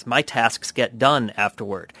meetings. My tasks get done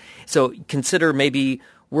afterward. So consider maybe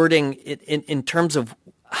wording in terms of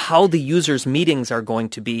how the users' meetings are going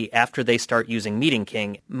to be after they start using Meeting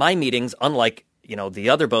King. My meetings, unlike the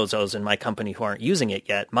other bozos in my company who aren't using it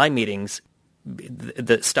yet, my meetings,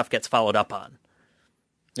 the stuff gets followed up on.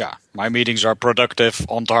 Yeah, my meetings are productive,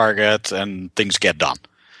 on target, and things get done.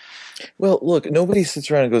 Well, look, nobody sits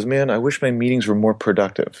around and goes, man, I wish my meetings were more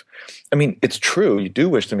productive. I mean, it's true. You do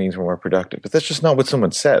wish the meetings were more productive, but that's just not what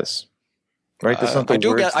someone says, right? That's not the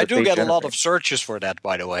words that I do get generate. a lot of searches for that,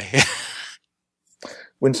 by the way.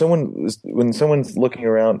 When someone's looking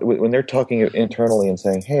around, when they're talking internally and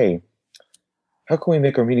saying, hey, how can we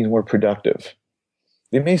make our meetings more productive?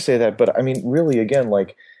 They may say that, but I mean, really, again,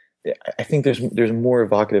 like, I think there's more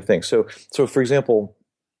evocative things. So for example,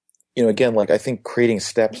 again, like I think creating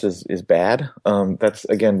steps is bad. That's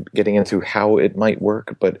again getting into how it might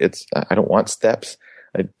work, but I don't want steps.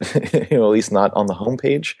 At least not on the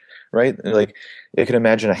homepage, right? Like you can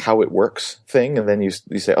imagine a how it works thing, and then you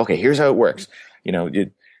say, okay, here's how it works.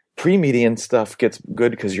 Pre-meeting stuff gets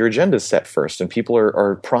good because your agenda is set first, and people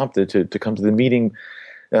are prompted to come to the meeting,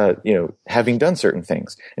 having done certain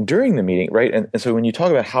things. And during the meeting, right? And so when you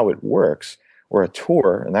talk about how it works, or a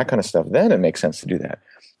tour and that kind of stuff, then it makes sense to do that.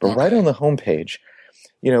 But right on the homepage,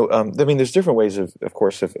 I mean, there's different ways of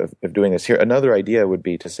course, of doing this here. Another idea would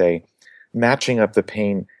be to say, matching up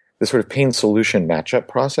the sort of pain solution matchup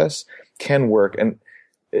process can work, and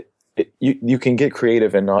you can get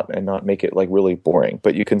creative and not make it like really boring.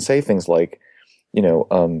 But you can say things like,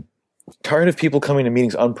 tired of people coming to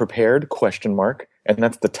meetings unprepared? ? And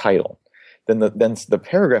that's the title. Then the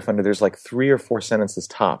paragraph under there's like 3 or 4 sentences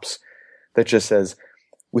tops that just says,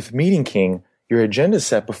 with Meeting King, your agenda is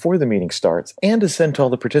set before the meeting starts and is sent to all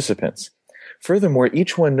the participants. Furthermore,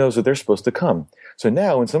 each one knows that they're supposed to come. So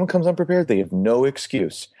now when someone comes unprepared, they have no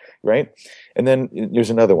excuse, right? And then there's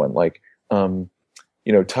another one like,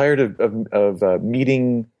 tired of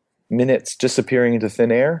meeting minutes disappearing into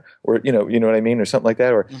thin air, or you know what I mean, or something like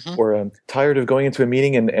that, or tired of going into a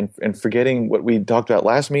meeting and forgetting what we talked about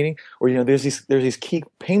last meeting, or there's these key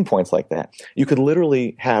pain points like that. You could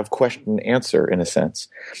literally have question and answer in a sense,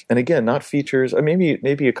 and again, not features, or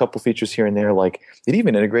maybe a couple features here and there, like it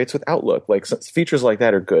even integrates with Outlook. Like features like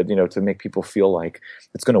that are good, to make people feel like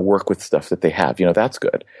it's going to work with stuff that they have. That's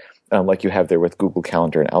good. Like you have there with Google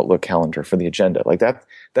Calendar and Outlook Calendar for the agenda. Like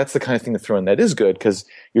that's the kind of thing to throw in that is good, because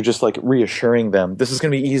you're just like reassuring them this is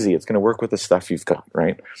going to be easy. It's going to work with the stuff you've got,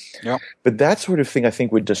 right? Yeah. But that sort of thing I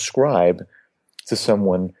think would describe to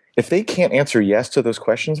someone, if they can't answer yes to those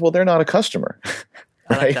questions, well, they're not a customer.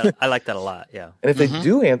 Right? I like that a lot, yeah. And if they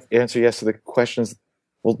do answer yes to the questions,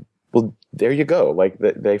 well, there you go. Like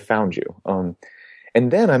they found you.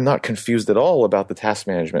 And then I'm not confused at all about the task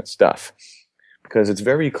management stuff, because it's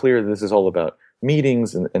very clear that this is all about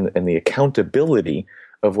meetings and the accountability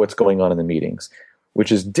of what's going on in the meetings,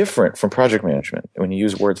 which is different from project management when you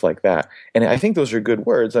use words like that. And I think those are good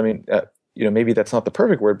words. I mean, maybe that's not the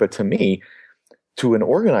perfect word, but to me, to an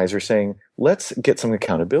organizer saying, let's get some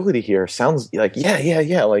accountability here, sounds like,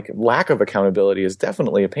 yeah. Like lack of accountability is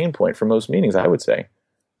definitely a pain point for most meetings, I would say.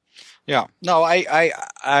 Yeah. No,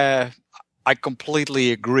 I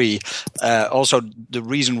completely agree. Also, the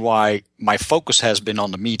reason why my focus has been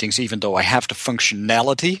on the meetings, even though I have the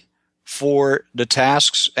functionality for the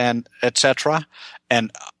tasks and etc.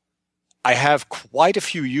 And I have quite a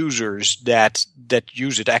few users that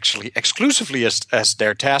use it actually exclusively as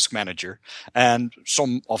their task manager, and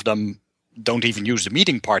some of them don't even use the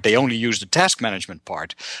meeting part; they only use the task management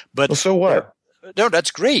part. But well, so what? No,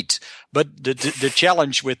 that's great. But the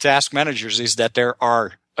challenge with task managers is that there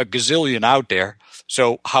are a gazillion out there.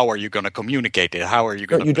 So how are you going to communicate it? How are you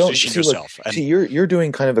going to position yourself? Look, you're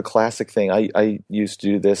doing kind of a classic thing. I used to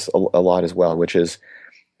do this a lot as well, which is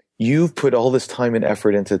you've put all this time and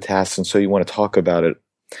effort into tasks, and so you want to talk about it.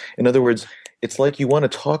 In other words, it's like you want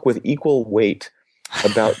to talk with equal weight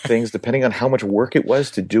about things depending on how much work it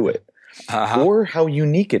was to do it or how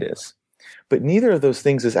unique it is. But neither of those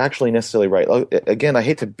things is actually necessarily right. Again, I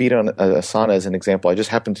hate to beat on Asana as an example. I just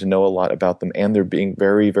happen to know a lot about them, and they're being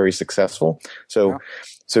very, very successful. So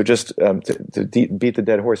just to beat the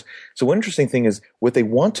dead horse. So one interesting thing is what they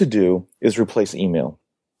want to do is replace email.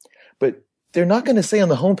 But they're not going to say on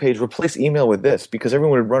the homepage, replace email with this, because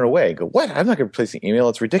everyone would run away. Go, what? I'm not going to replace the email.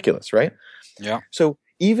 It's ridiculous, right? Yeah. So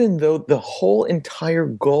even though the whole entire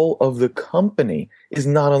goal of the company is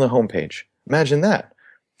not on the homepage, imagine that.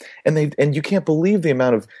 And you can't believe the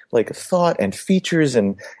amount of like thought and features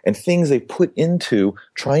and things they put into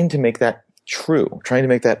trying to make that true, trying to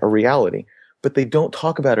make that a reality. But they don't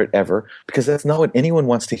talk about it ever because that's not what anyone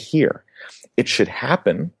wants to hear. It should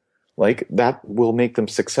happen. Like that will make them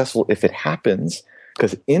successful if it happens,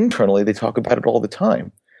 because internally they talk about it all the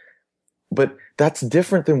time. But that's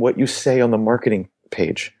different than what you say on the marketing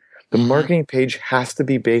page. The marketing page has to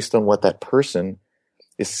be based on what that person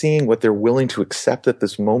is seeing, what they're willing to accept at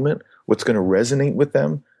this moment, what's going to resonate with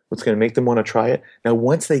them, what's going to make them want to try it. Now,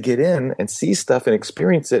 once they get in and see stuff and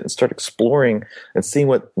experience it and start exploring and seeing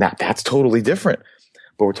now that's totally different.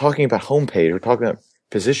 But we're talking about homepage, we're talking about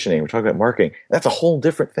positioning, we're talking about marketing. That's a whole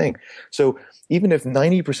different thing. So even if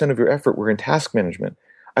 90% of your effort were in task management,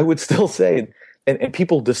 I would still say, and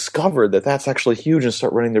people discover that that's actually huge and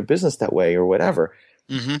start running their business that way or whatever.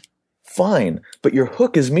 Mm-hmm. Fine, but your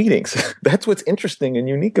hook is meetings. That's what's interesting and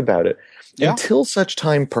unique about it. Yeah. Until such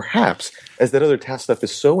time, perhaps, as that other task stuff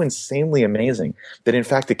is so insanely amazing that in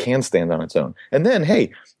fact it can stand on its own. And then,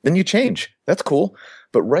 hey, then you change. That's cool.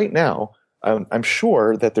 But right now, I'm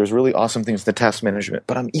sure that there's really awesome things to task management,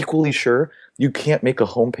 but I'm equally sure you can't make a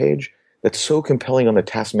homepage that's so compelling on the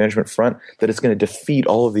task management front that it's going to defeat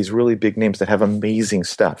all of these really big names that have amazing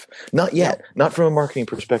stuff. Not yet. Not from a marketing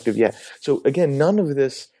perspective yet. So again, none of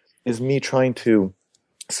this is me trying to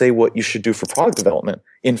say what you should do for product development,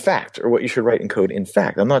 in fact, or what you should write in code, in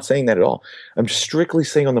fact. I'm not saying that at all. I'm strictly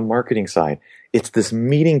saying on the marketing side, it's this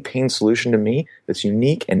meeting pain solution to me that's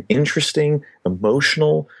unique and interesting,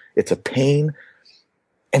 emotional. It's a pain.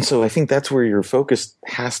 And so I think that's where your focus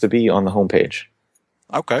has to be on the homepage.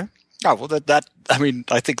 Okay. Oh, well,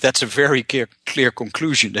 I think that's a very clear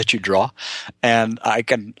conclusion that you draw. And I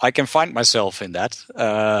can find myself in that.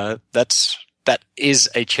 That is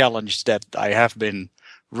a challenge that I have been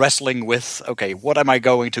wrestling with. Okay, what am I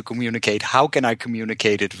going to communicate? How can I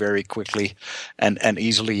communicate it very quickly and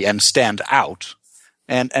easily and stand out?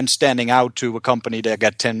 And standing out to a company that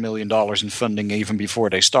got $10 million in funding even before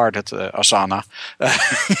they started Asana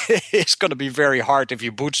is going to be very hard if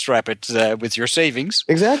you bootstrap it with your savings.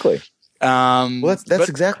 Exactly. Well, that's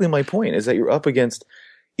exactly my point, is that you're up against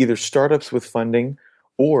either startups with funding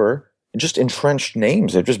or just entrenched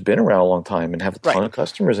names that have just been around a long time and have a ton of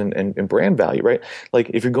customers and brand value, right?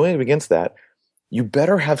 Like if you're going up against that, you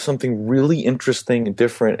better have something really interesting and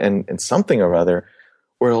different and something or other,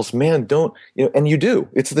 or else, man, don't, and you do.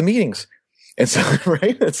 It's the meetings. And so,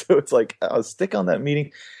 right? And so it's like, stick on that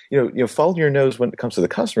meeting, follow your nose when it comes to the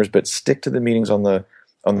customers, but stick to the meetings on the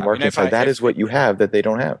marketing side. That is what you have that they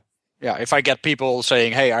don't have. Yeah, if I get people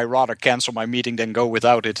saying, "Hey, I rather cancel my meeting than go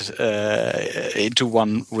without it into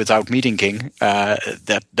one without Meeting King,"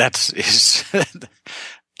 that is,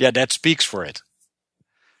 that speaks for it.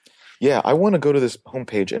 Yeah, I want to go to this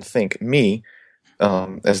homepage and think, me,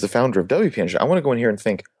 as the founder of WP Engine, I want to go in here and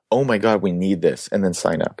think, "Oh my God, we need this," and then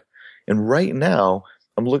sign up. And right now,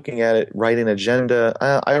 I'm looking at it, write an agenda.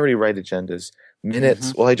 I already write agendas. Minutes.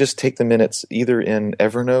 Mm-hmm. Well, I just take the minutes either in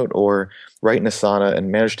Evernote or write in Asana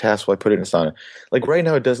and manage tasks while I put it in Asana. Like right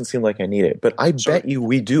now, it doesn't seem like I need it, but I bet you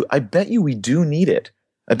we do need it.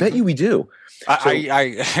 I bet you we do.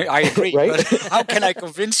 I agree. Right? But how can I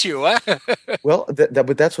convince you? Huh? Well,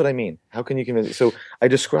 but that's what I mean. How can you convince? So I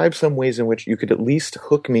describe some ways in which you could at least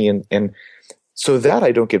hook me and so that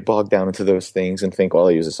I don't get bogged down into those things and think, well,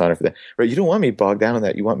 I use a signer for that. Right? You don't want me bogged down in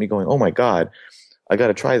that. You want me going, oh my God, I got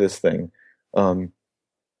to try this thing. And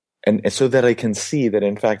so that I can see that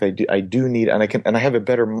in fact I do need, and I have a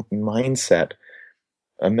better mindset,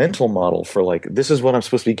 a mental model for like, this is what I'm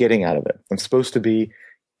supposed to be getting out of it. I'm supposed to be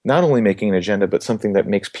not only making an agenda, but something that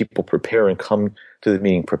makes people prepare and come to the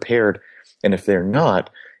meeting prepared. And if they're not,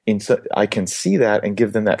 I can see that and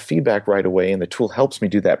give them that feedback right away. And the tool helps me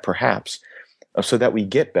do that perhaps, so that we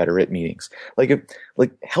get better at meetings.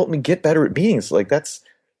 Help me get better at meetings.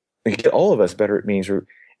 Get all of us better at meetings.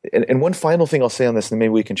 And one final thing I'll say on this, and maybe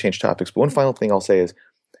we can change topics, but one final thing I'll say is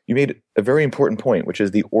you made a very important point, which is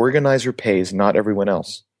the organizer pays, not everyone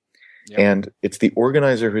else. Yep. And it's the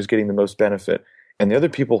organizer who's getting the most benefit. And the other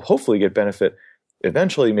people hopefully get benefit.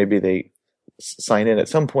 Eventually, maybe they sign in at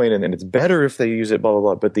some point, and it's better if they use it, blah, blah,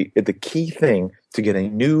 blah. But the key thing to get a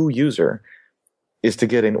new user is to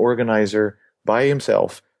get an organizer by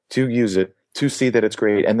himself to use it, to see that it's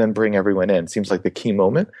great, and then bring everyone in. Seems like the key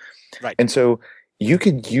moment. Right. And so you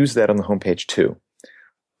could use that on the homepage too.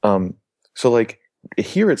 So like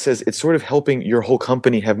here it says it's sort of helping your whole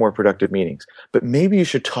company have more productive meetings. But maybe you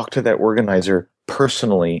should talk to that organizer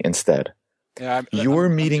personally instead. Yeah, your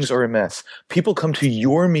meetings are a mess. People come to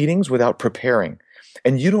your meetings without preparing,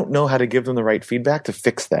 and you don't know how to give them the right feedback to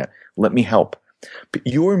fix that. Let me help. But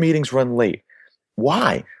your meetings run late.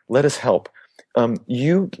 Why? Let us help.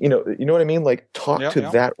 You know what I mean? Like talk to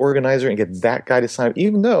that organizer and get that guy to sign up,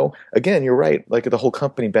 even though, again, you're right, like the whole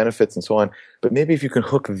company benefits and so on. But maybe if you can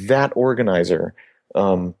hook that organizer,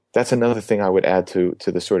 that's another thing I would add to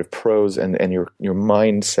the sort of pros and your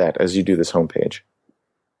mindset as you do this homepage.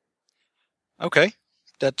 Okay,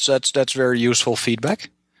 that's very useful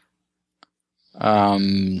feedback.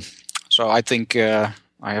 So I think I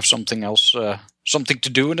have something else, something to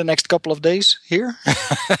do in the next couple of days here.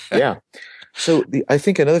 Yeah. So I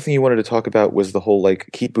think another thing you wanted to talk about was the whole like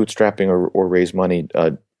keep bootstrapping or raise money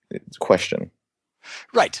question.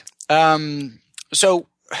 Right. So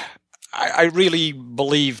I really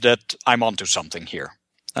believe that I'm onto something here.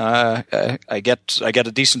 I get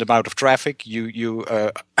a decent amount of traffic.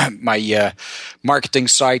 My marketing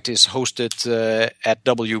site is hosted at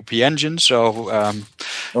WP Engine, so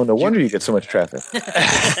oh, no wonder you get so much traffic.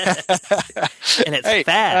 And it's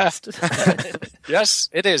fast. Yes,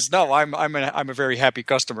 it is. No, I'm a very happy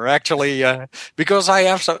customer actually, because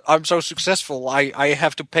I'm so successful. I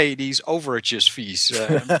have to pay these overages fees.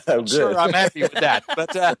 I'm sure I'm happy with that.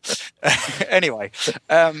 But anyway.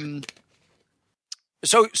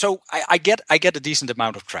 So I get a decent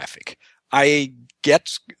amount of traffic. I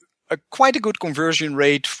get quite a good conversion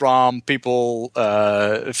rate from people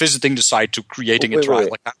visiting the site to creating a trial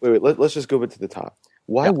account. Wait. Let's just go back to the top.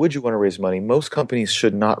 Why would you want to raise money? Most companies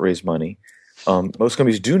should not raise money. Most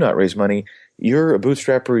companies do not raise money. You're a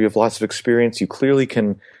bootstrapper. You have lots of experience. You clearly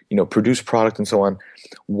can, produce product and so on.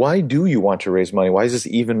 Why do you want to raise money? Why is this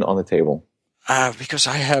even on the table? Because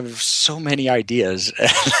I have so many ideas,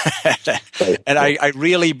 and I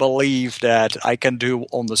really believe that I can do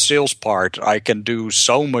on the sales part. I can do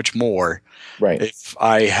so much more if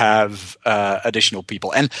I have additional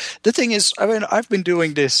people. And the thing is, I've been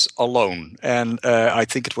doing this alone, and I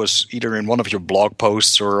think it was either in one of your blog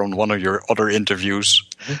posts or on one of your other interviews.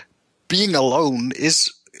 Mm-hmm. Being alone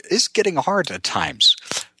is getting hard at times.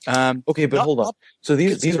 Okay, but hold on. So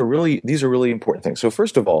these are really important things. So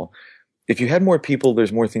first of all, if you had more people,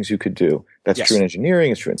 there's more things you could do. That's true in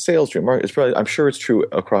engineering. It's true in sales. True in marketing. I'm sure it's true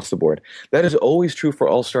across the board. That is always true for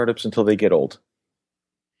all startups until they get old,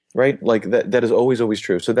 right? Like that is always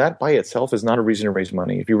true. So that by itself is not a reason to raise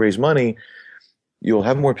money. If you raise money, you'll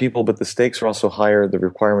have more people, but the stakes are also higher. The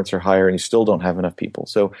requirements are higher, and you still don't have enough people.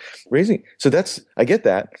 So I get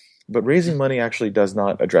that, but raising money actually does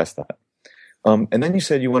not address that. And then you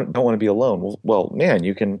said you don't want to be alone. Well, man,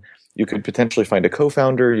 you could potentially find a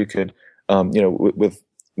co-founder. You could. With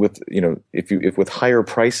with higher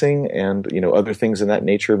pricing and other things in that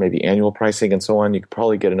nature, maybe annual pricing and so on, you could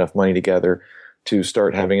probably get enough money together to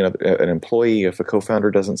start having an employee if a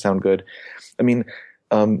co-founder doesn't sound good. I mean,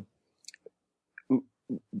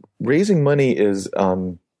 raising money is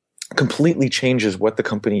completely changes what the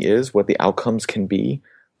company is, what the outcomes can be,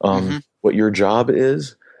 what your job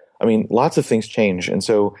is. I mean, lots of things change, and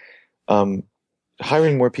so.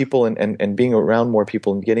 Hiring more people and being around more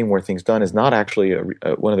people and getting more things done is not actually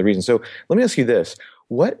one of the reasons. So let me ask you this.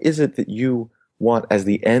 What is it that you want as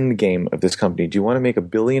the end game of this company? Do you want to make $1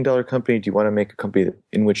 billion company? Do you want to make a company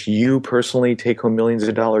in which you personally take home millions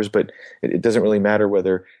of dollars, but it doesn't really matter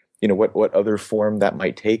whether, what other form that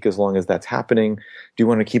might take as long as that's happening? Do you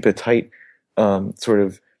want to keep a tight sort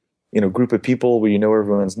of, group of people where you know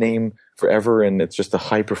everyone's name forever and it's just a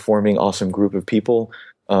high performing, awesome group of people?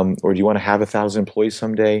 Or do you want to have 1,000 employees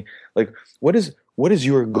someday? Like, what is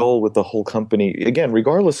your goal with the whole company? Again,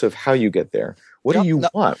 regardless of how you get there, what do you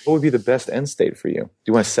want? What would be the best end state for you? Do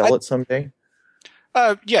you want to sell it someday?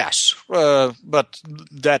 Yes, but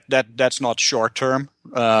that's not short term.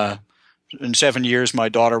 In 7 years, my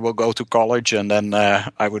daughter will go to college, and then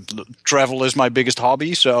I would travel is my biggest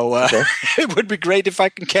hobby. So Okay. it would be great if I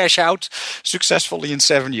can cash out successfully in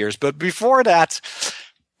 7 years. But before that,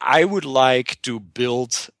 I would like to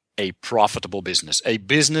build a profitable business, a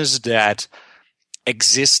business that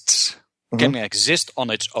exists, can exist on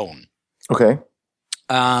its own. Okay.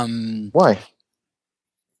 Why?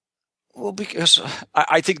 Well, because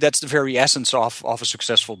I think that's the very essence of a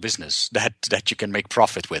successful business, that you can make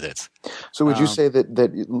profit with it. So would you say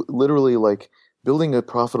that literally, like, building a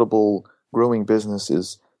profitable, growing business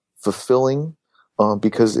is fulfilling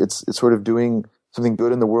because it's sort of doing something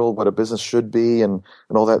good in the world, what a business should be, and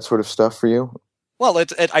all that sort of stuff for you? Well,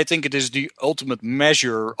 I think it is the ultimate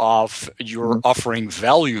measure of your offering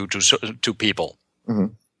value to people,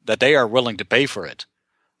 that they are willing to pay for it.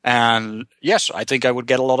 And yes, I think I would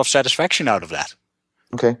get a lot of satisfaction out of that.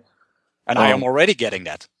 Okay. And I am already getting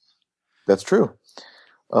that. That's true.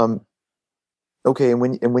 Okay, and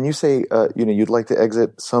when you say you'd like to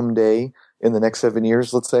exit someday in the next 7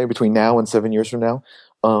 years, let's say between now and 7 years from now,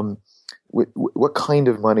 what kind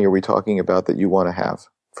of money are we talking about that you want to have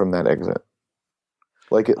from that exit?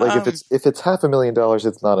 Like if it's $500,000,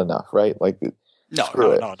 it's not enough, right? Like No.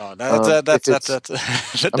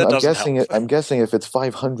 I'm guessing if it's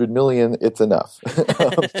 500 million, it's enough. What's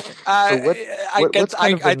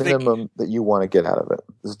kind of the minimum that you want to get out of it,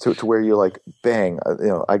 to where you're like, bang,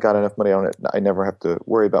 I got enough money on it, I never have to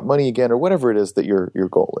worry about money again, or whatever it is that your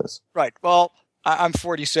goal is. Right. Well, I'm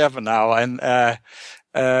 47 now, and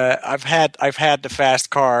I've had the fast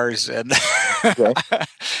cars, and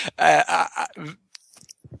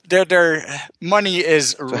Their money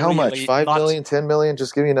is so how much? 5 million, 10 million?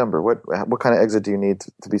 Just give me a number. What kind of exit do you need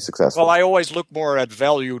to be successful? Well, I always look more at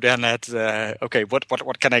value than at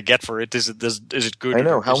what can I get for it? Is it good? I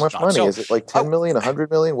know. How much money? So, is it like 10 million,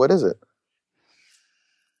 100 million? What is it?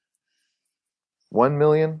 1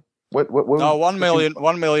 million? What no, 1 million.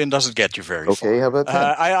 1 million doesn't get you very far. Okay, how about 10?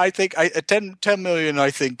 I think 10 million.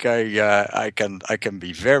 I think I can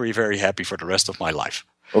be very, very happy for the rest of my life.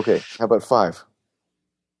 Okay, how about 5?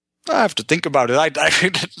 I have to think about it.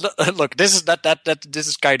 Look, this is this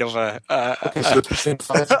is kind of a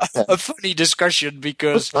funny discussion,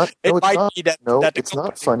 because it might be that. No, it's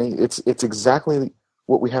not funny. It's exactly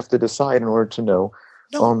what we have to decide in order to know.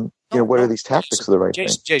 What are these tactics of the right thing?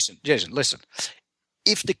 Jason, listen.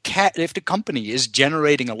 If the company is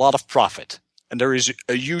generating a lot of profit and there is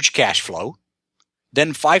a huge cash flow,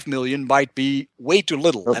 then 5 million might be way too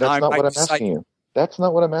little. No, that's not what I'm asking you. That's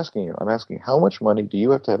not what I'm asking you. I'm asking how much money do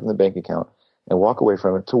you have to have in the bank account and walk away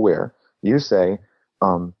from it to where you say,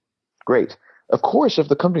 great. Of course, if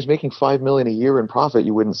the company's making 5 million a year in profit,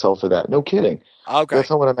 you wouldn't sell for that. No kidding. Okay. That's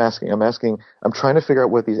not what I'm asking. I'm trying to figure out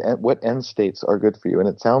what end states are good for you. And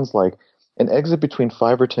it sounds like an exit between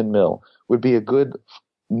 5 or 10 mil would be a good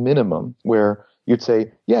minimum, where you'd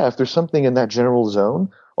say, yeah, if there's something in that general zone,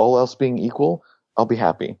 all else being equal, I'll be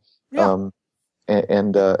happy. Yeah.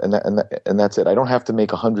 And that's it. I don't have to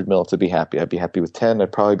make 100 mil to be happy. I'd be happy with 10.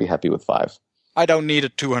 I'd probably be happy with 5. I don't need a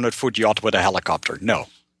 200-foot yacht with a helicopter. No.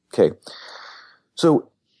 Okay. So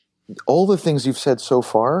all the things you've said so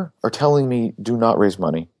far are telling me do not raise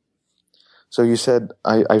money. So you said,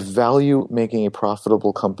 I value making a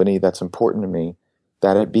profitable company. That's important to me,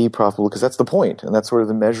 that it be profitable, because that's the point. And that's sort of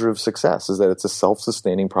the measure of success, is that it's a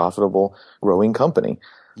self-sustaining, profitable, growing company.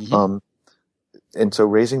 Mm-hmm. And so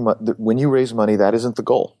when you raise money, that isn't the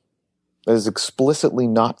goal. That is explicitly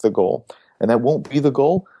not the goal. And that won't be the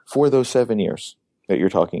goal for those 7 years that you're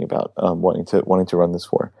talking about, wanting to run this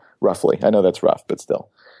for, roughly. I know that's rough, but still.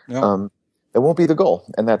 Yeah. It won't be the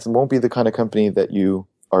goal. And that won't be the kind of company that you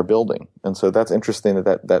are building. And so that's interesting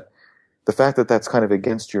that the fact that that's kind of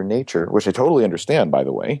against your nature, which I totally understand, by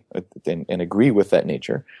the way, and agree with that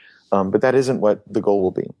nature, but that isn't what the goal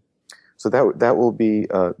will be. So that will be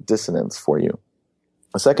dissonance for you.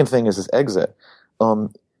 The second thing is this exit.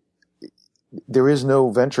 There is no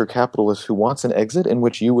venture capitalist who wants an exit in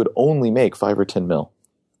which you would only make 5 or 10 mil.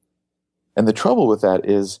 And the trouble with that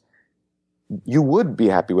is you would be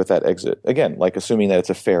happy with that exit. Again, like assuming that it's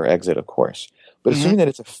a fair exit, of course. But assuming that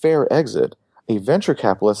it's a fair exit, a venture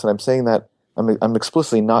capitalist, and I'm saying that I'm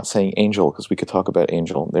explicitly not saying angel because we could talk about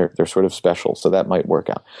angel. They're sort of special, so that might work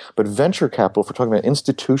out. But venture capital, if we're talking about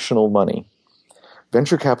institutional money,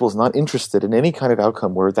 venture capital is not interested in any kind of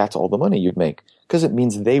outcome where that's all the money you'd make, because it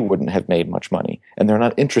means they wouldn't have made much money, and they're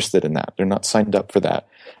not interested in that. They're not signed up for that.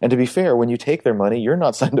 And to be fair, when you take their money, you're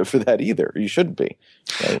not signed up for that either. You shouldn't be.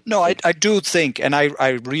 Right? No, I do think, and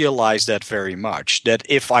I realize that very much, that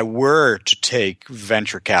if I were to take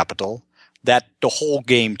venture capital, that the whole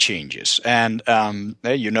game changes. And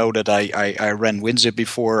you know that I ran WinZip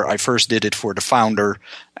before. I first did it for the founder.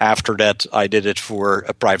 After that, I did it for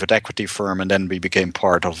a private equity firm, and then we became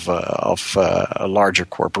part of a larger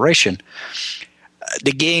corporation.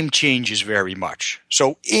 The game changes very much.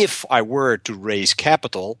 So if I were to raise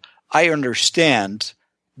capital, I understand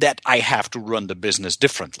that I have to run the business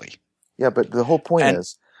differently. Yeah, but the whole point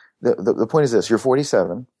is the point is this: you're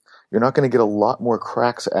 47. You're not going to get a lot more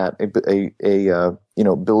cracks at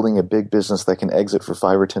building a big business that can exit for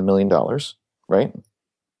 $5 or $10 million, right?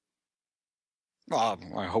 Well,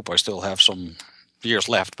 I hope I still have some years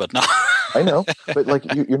left, but no. I know, but like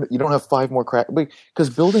you don't have 5 more cracks because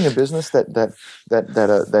building a business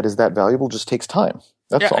that is that valuable just takes time.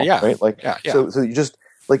 That's all, right? Like so you just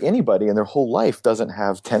like anybody in their whole life doesn't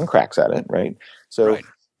have 10 cracks at it, right? So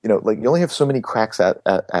like you only have so many cracks at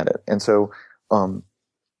it, and so.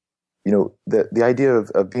 The idea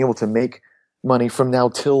of being able to make money from now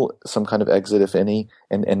till some kind of exit, if any,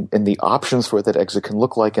 and the options for what that exit can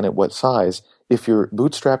look like and at what size, if you're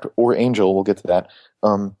bootstrapped or angel, we'll get to that,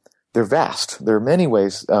 they're vast. There are many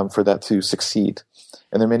ways for that to succeed.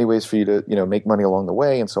 And there are many ways for you to, make money along the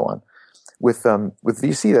way and so on. With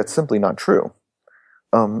VC, that's simply not true.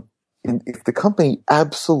 If the company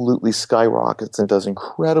absolutely skyrockets and does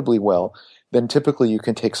incredibly well, then typically you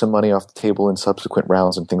can take some money off the table in subsequent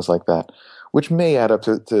rounds and things like that, which may add up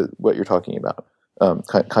to what you're talking about,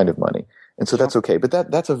 kind of money. And so that's okay.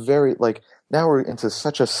 But that's a very, now we're into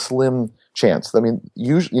such a slim chance. I mean,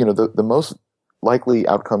 usually, the most likely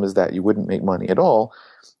outcome is that you wouldn't make money at all.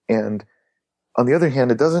 And on the other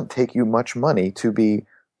hand, it doesn't take you much money to be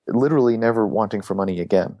literally never wanting for money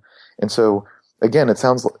again. And so, again, it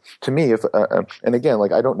sounds to me and again,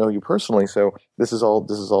 I don't know you personally, so this is all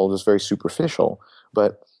just very superficial.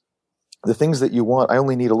 But the things that you want, I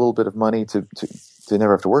only need a little bit of money to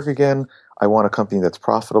never have to work again. I want a company that's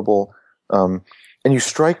profitable, and you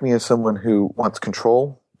strike me as someone who wants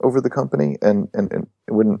control over the company and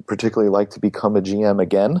wouldn't particularly like to become a GM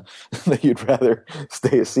again. That you'd rather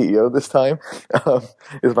stay a CEO this time,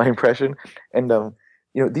 is my impression. And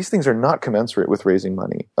these things are not commensurate with raising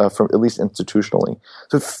money, from at least institutionally.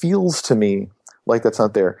 So it feels to me like that's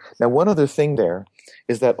not there. Now, one other thing there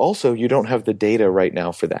is that also you don't have the data right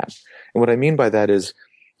now for that. And what I mean by that is,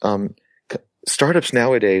 startups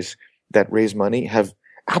nowadays that raise money have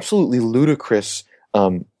absolutely ludicrous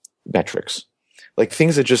metrics, like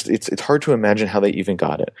things that just it's hard to imagine how they even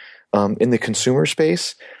got it. In the consumer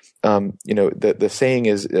space, the saying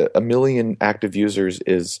is 1 million active users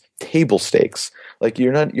is table stakes. Like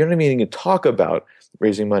you're not even to talk about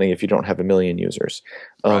raising money if you don't have 1 million users.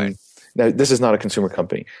 Right. Now this is not a consumer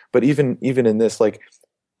company, but even in this,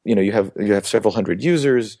 you have several hundred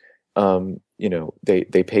users.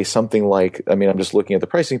 They pay something like, I'm just looking at the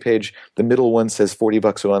pricing page. The middle one says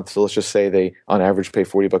 $40 a month. So let's just say they on average pay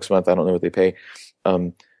 $40 a month. I don't know what they pay.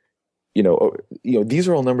 These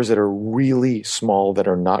are all numbers that are really small that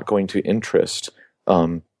are not going to interest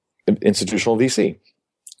institutional VC.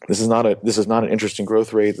 This is not an interesting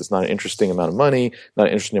growth rate. It's not an interesting amount of money, not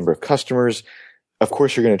an interesting number of customers. Of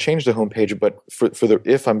course, you're going to change the homepage, but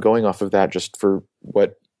if I'm going off of that just for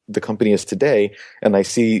what the company is today, and I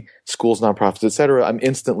see schools, nonprofits, et cetera, I'm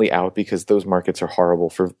instantly out because those markets are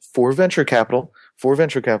horrible for venture capital,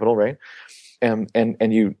 right?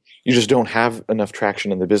 And you just don't have enough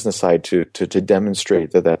traction on the business side to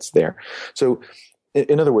demonstrate that that's there. So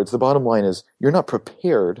in other words, the bottom line is you're not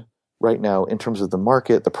prepared right now in terms of the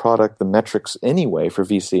market, the product, the metrics anyway for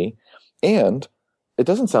VC, and it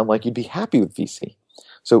doesn't sound like you'd be happy with VC.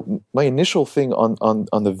 So my initial thing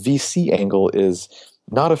on the VC angle is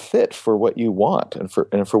not a fit for what you want and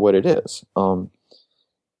for what it is. Now,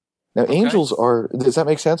 okay. Angels are. Does that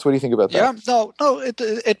make sense? What do you think about that? Yeah, no,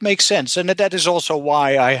 it makes sense, and that is also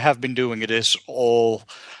why I have been doing this all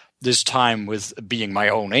this time with being my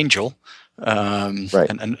own angel, right.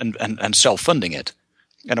 and self-funding it.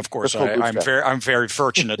 And of course, I'm very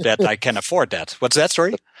fortunate that I can afford that. What's that?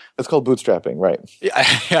 Sorry? That's called bootstrapping, right?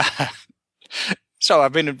 Yeah. So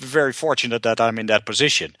I've been very fortunate that I'm in that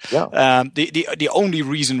position. Yeah. The only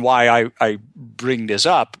reason why I bring this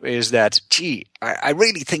up is that, gee, I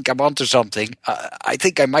really think I'm onto something. I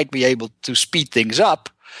think I might be able to speed things up,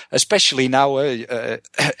 especially now.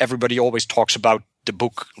 Everybody always talks about the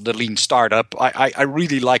book, The Lean Startup. I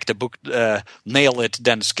really like the book, Nail It,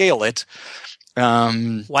 Then Scale It.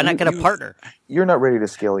 Why not get a partner? You're not ready to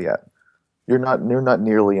scale yet. You're not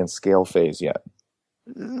nearly in scale phase yet.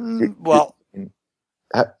 Well,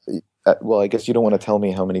 I guess you don't want to tell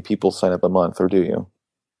me how many people sign up a month, or do you?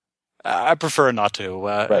 I prefer not to.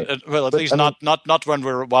 Right. Well, at least not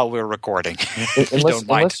while we're recording.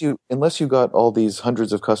 Unless you got all these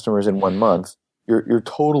hundreds of customers in 1 month, you're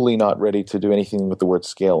totally not ready to do anything with the word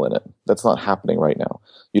scale in it. That's not happening right now.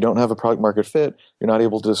 You don't have a product market fit. You're not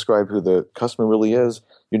able to describe who the customer really is.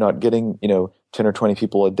 You're not getting 10 or 20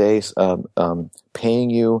 people a day paying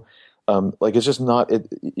you. It's just not.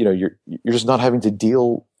 You're just not having to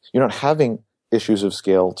deal. You're not having issues of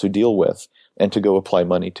scale to deal with and to go apply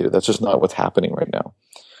money to. That's just not what's happening right now.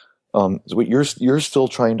 So you're still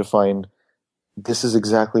trying to find, this is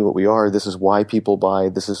exactly what we are. This is why people buy.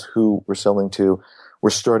 This is who we're selling to. We're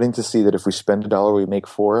starting to see that if we spend $1, we make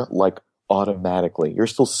 $4, like automatically. You're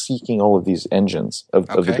still seeking all of these engines of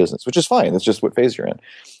the business, which is fine. That's just what phase you're in.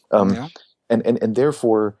 And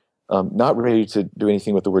therefore, not ready to do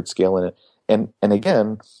anything with the word scale in it. And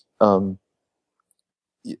again,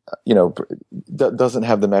 doesn't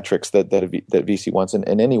have the metrics that VC wants.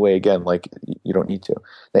 And anyway, again, like, you don't need to.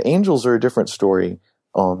 The angels are a different story,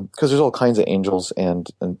 because there's all kinds of angels, and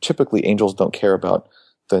typically angels don't care about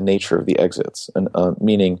the nature of the exits, and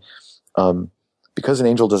meaning, because an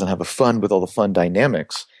angel doesn't have a fund with all the fund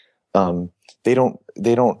dynamics, they're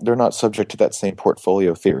not subject to that same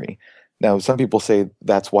portfolio theory. Now, some people say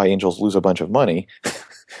that's why angels lose a bunch of money,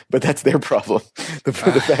 but that's their problem. The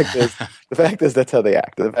fact is that's how they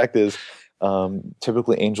act. The fact is,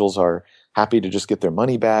 typically angels are happy to just get their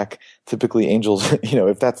money back. Typically angels,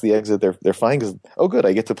 if that's the exit, they're fine because, oh, good,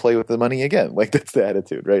 I get to play with the money again. Like, that's the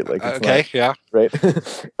attitude, right? Like, right.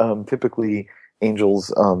 Typically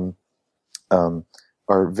angels are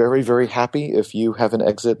very, very happy if you have an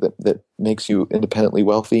exit that makes you independently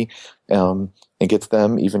wealthy, and gets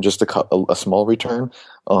them even just a small return.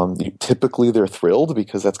 Typically they're thrilled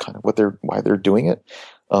because that's kind of why they're doing it.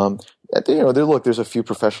 There's a few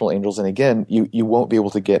professional angels, and again, you won't be able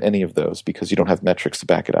to get any of those because you don't have metrics to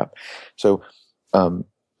back it up. So,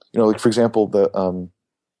 like, for example,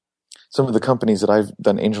 some of the companies that I've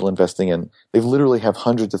done angel investing in, they literally have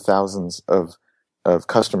hundreds of thousands of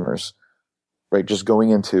customers, right? Just going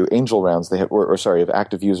into angel rounds. They have, of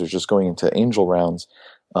active users just going into angel rounds,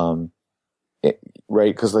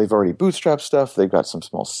 right? Because they've already bootstrapped stuff. They've got some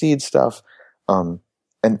small seed stuff. And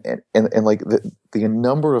like the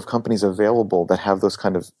number of companies available that have those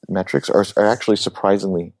kind of metrics are actually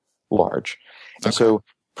surprisingly large. And so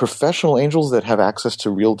professional angels that have access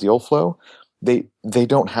to real deal flow, they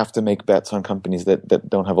don't have to make bets on companies that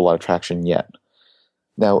don't have a lot of traction yet.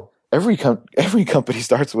 Now, every company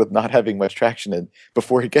starts with not having much traction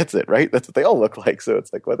before it gets it, right? That's what they all look like. So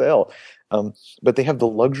it's like, what the hell? But they have the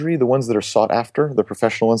luxury, the ones that are sought after, the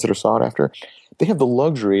professional ones that are sought after, they have the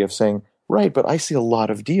luxury of saying, right, but I see a lot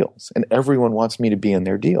of deals and everyone wants me to be in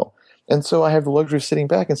their deal. And so I have the luxury of sitting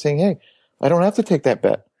back and saying, hey, I don't have to take that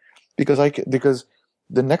bet because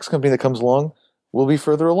the next company that comes along will be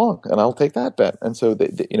further along and I'll take that bet. And so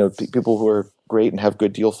people who are great and have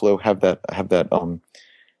good deal flow have the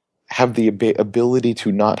ability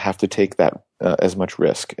to not have to take that as much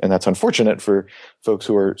risk. And that's unfortunate for folks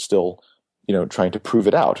who are still, trying to prove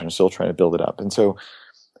it out and still trying to build it up. And so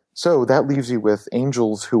that leaves you with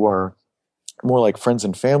angels who are more like friends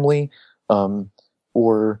and family,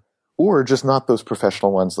 or just not those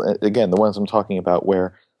professional ones. Again, the ones I'm talking about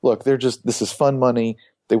where, look, this is fun money.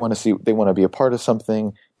 They want to be a part of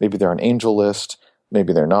something. Maybe they're on angel list.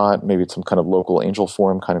 Maybe they're not. Maybe it's some kind of local angel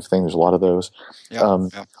forum kind of thing. There's a lot of those.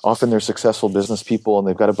 Often they're successful business people and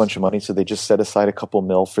they've got a bunch of money, so they just set aside a couple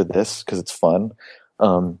mil for this because it's fun.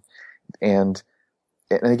 And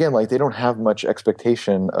again, like, they don't have much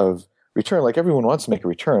expectation of return. Like, everyone wants to make a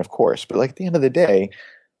return, of course, but like at the end of the day,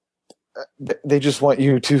 they just want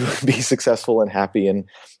you to be successful and happy and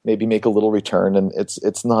maybe make a little return. And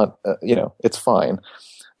it's not, it's fine.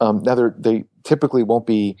 Now they typically won't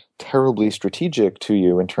be terribly strategic to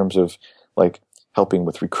you in terms of like helping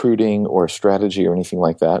with recruiting or strategy or anything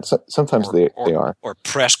like that. So, sometimes they are. Or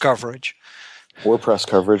press coverage. Or press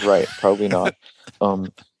coverage, right. Probably not.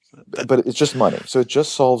 But it's just money. So it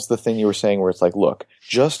just solves the thing you were saying where it's like, look,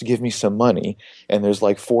 just give me some money. And there's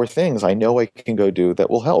like 4 things I know I can go do that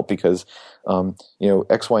will help because,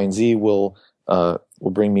 X, Y, and Z will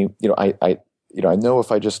bring me, I know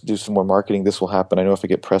if I just do some more marketing, this will happen. I know if I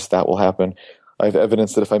get press, that will happen. I have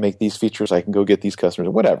evidence that if I make these features, I can go get these customers,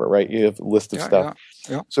 whatever, right? You have a list of stuff.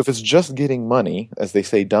 Yeah. So if it's just getting money, as they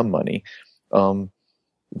say, dumb money,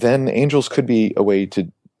 then angels could be a way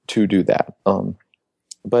to do that.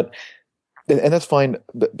 But that's fine.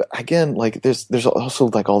 But again, like there's also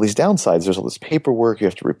like all these downsides. There's all this paperwork you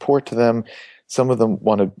have to report to them. Some of them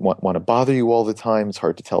want to bother you all the time. It's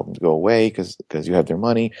hard to tell them to go away because you have their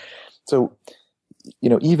money. So,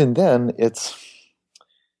 even then, it's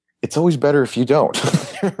always better if you don't.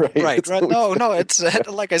 Right. Right. No. It's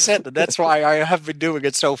like I said. That's why I have been doing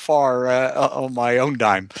it so far on my own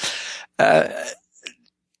dime.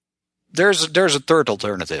 There's a third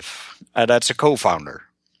alternative. That's a co-founder.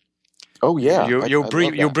 Oh yeah, you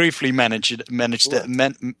briefly mentioned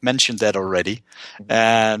that already,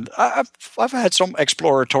 and I've had some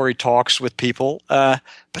exploratory talks with people, but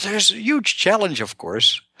there's a huge challenge, of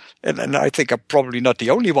course, and I think I'm probably not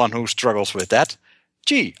the only one who struggles with that.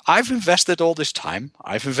 Gee, I've invested all this time,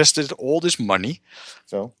 I've invested all this money,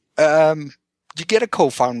 so you get a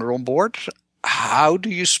co-founder on board. How do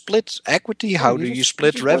you split equity? How do you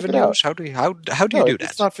split revenues? How do you do that?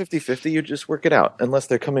 It's not 50-50. You just work it out, unless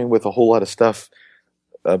they're coming with a whole lot of stuff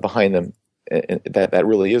behind them that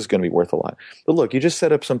really is going to be worth a lot. But look, you just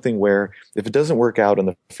set up something where if it doesn't work out in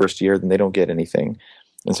the first year, then they don't get anything.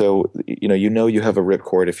 And so you have a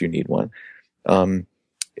ripcord if you need one.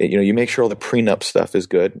 You make sure all the prenup stuff is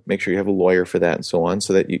good. Make sure you have a lawyer for that and so on,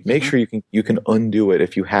 so that you make sure you can undo it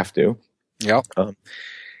if you have to. Yeah.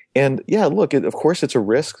 And yeah, look, of course it's a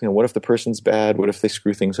risk. What if the person's bad? What if they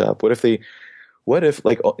screw things up? What if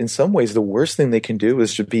like in some ways the worst thing they can do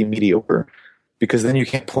is to be mediocre, because then you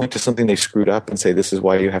can't point to something they screwed up and say, this is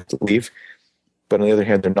why you have to leave. But on the other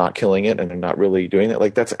hand, they're not killing it and they're not really doing that.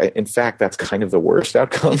 Like that's kind of the worst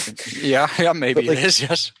outcome. Yeah, maybe it is,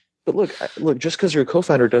 yes. But look, just because you're a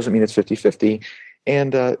co-founder doesn't mean it's 50-50.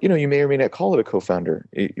 And, you may or may not call it a co-founder.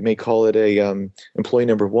 You may call it a employee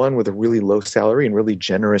number one with a really low salary and really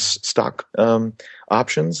generous stock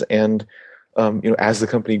options. And, as the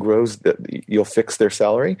company grows, you'll fix their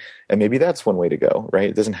salary. And maybe that's one way to go, right?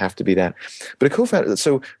 It doesn't have to be that. But a co-founder,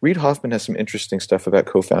 so Reid Hoffman has some interesting stuff about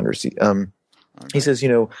co-founders. He says,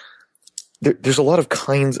 there's a lot of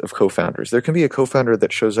kinds of co-founders. There can be a co-founder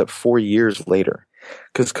that shows up 4 years later,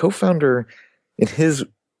 because co-founder in his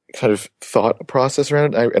kind of thought process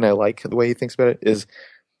around it, and I like the way he thinks about it, is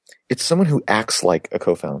it's someone who acts like a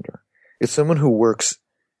co-founder. It's someone who works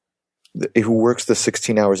the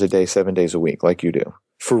 16 hours a day, 7 days a week, like you do,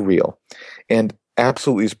 for real, and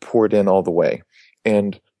absolutely is poured in all the way,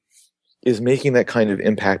 and is making that kind of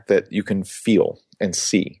impact that you can feel and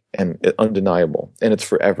see, and undeniable, and it's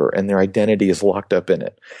forever, and their identity is locked up in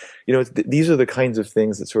it. These are the kinds of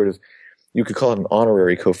things that sort of, you could call it an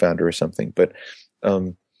honorary co-founder or something, but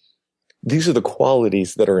these are the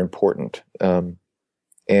qualities that are important.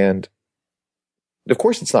 And of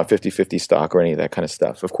course it's not 50-50 stock or any of that kind of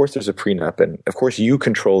stuff. Of course there's a prenup, and of course you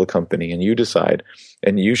control the company and you decide,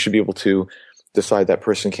 and you should be able to decide that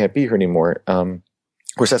person can't be here anymore. Of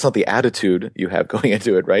course that's not the attitude you have going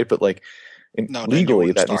into it, right? But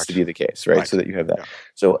legally that needs to be the case, right? So that you have that. Yeah.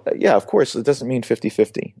 So yeah, of course it doesn't mean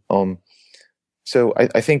 50-50. So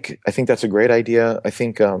I think that's a great idea. I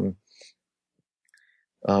think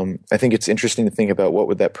it's interesting to think about what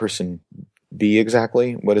would that person be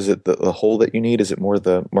exactly. What is it, the whole that you need? Is it more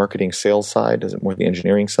the marketing sales side? Is it more the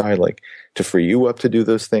engineering side, like to free you up to do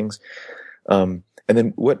those things? And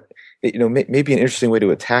then maybe an interesting way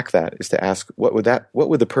to attack that is to ask, what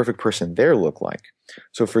would the perfect person there look like?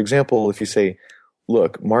 So for example, if you say,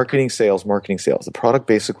 look, marketing sales, the product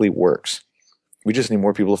basically works. We just need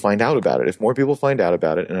more people to find out about it. If more people find out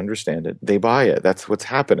about it and understand it, they buy it. That's what's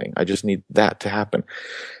happening. I just need that to happen.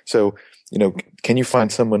 So, can you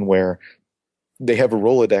find someone where they have a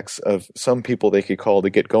Rolodex of some people they could call to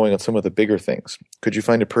get going on some of the bigger things? Could you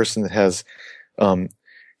find a person that has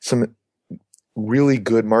some really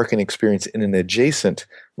good marketing experience in an adjacent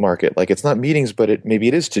market? Like it's not meetings, but maybe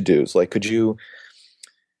it is to-dos. Like could you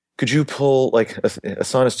pull, like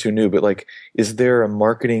Asana's too new, but like, is there a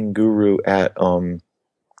marketing guru at,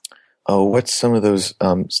 what's some of those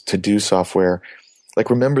to-do software? Like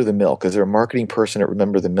Remember the Milk. Is there a marketing person at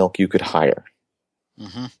Remember the Milk you could hire?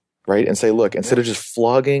 Mm-hmm. Right? And say, look, instead of just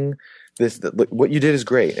flogging this, what you did is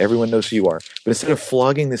great. Everyone knows who you are. But instead of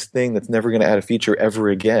flogging this thing that's never going to add a feature ever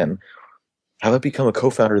again, how about become a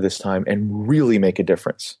co-founder this time and really make a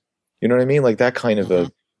difference? You know what I mean? Like that kind of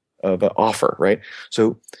an offer, right?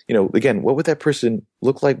 So, again, what would that person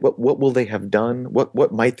look like? What will they have done?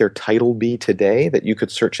 What might their title be today that you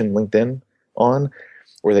could search in LinkedIn on,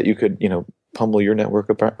 or that you could, pummel your network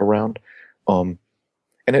around? And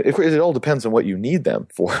And it all depends on what you need them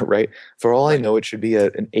for, right? For all I know, it should be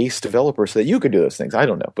an ace developer so that you could do those things. I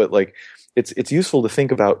don't know, but like, it's useful to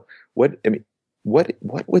think about what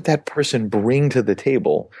would that person bring to the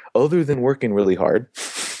table other than working really hard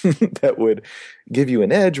that would give you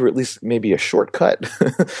an edge, or at least maybe a shortcut,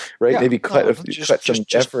 right? Maybe cut some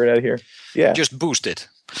effort out of here. Yeah, just boost it.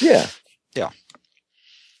 Yeah.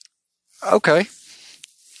 Okay.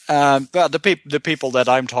 But the people that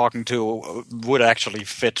I'm talking to would actually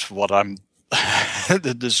fit what I'm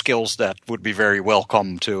the skills that would be very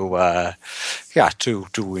welcome to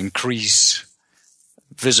increase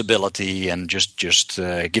visibility and just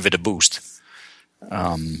give it a boost.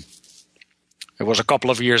 It was a couple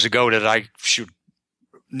of years ago that I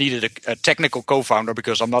needed a technical co-founder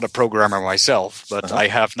because I'm not a programmer myself, but I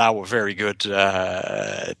have now a very good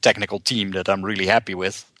technical team that I'm really happy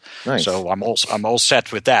with. Nice. So I'm all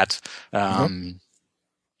set with that.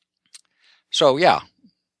 So yeah,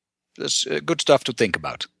 there's good stuff to think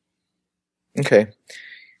about. Okay.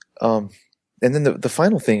 And then the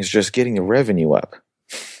final thing is just getting the revenue up.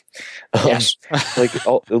 Yes. Like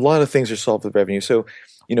a lot of things are solved with revenue. So,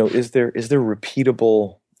 is there a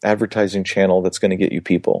repeatable advertising channel that's going to get you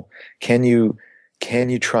people? Can you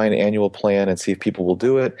try an annual plan and see if people will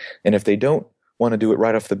do it? And if they don't want to do it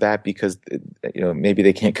right off the bat because maybe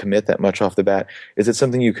they can't commit that much off the bat, is it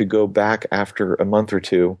something you could go back after a month or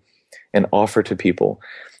two and offer to people?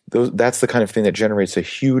 That's the kind of thing that generates a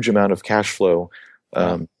huge amount of cash flow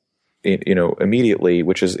immediately,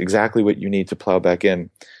 which is exactly what you need to plow back in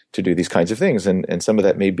to do these kinds of things. And some of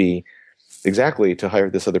that may be exactly to hire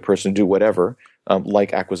this other person to do whatever,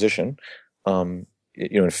 like acquisition, and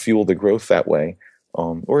fuel the growth that way.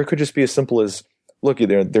 Or it could just be as simple as, look,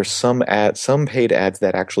 there's some paid ads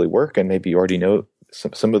that actually work, and maybe you already know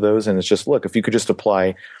some of those. And it's just, look, if you could just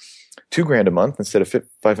apply $2,000 a month instead of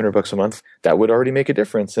 $500 a month, that would already make a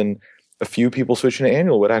difference. And a few people switching to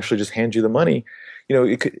annual would actually just hand you the money.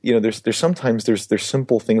 There's sometimes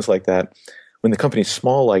simple things like that. When the company's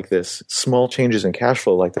small like this, small changes in cash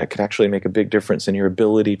flow like that could actually make a big difference in your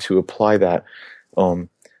ability to apply that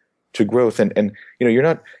to growth. And you're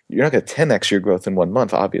not going to 10x your growth in 1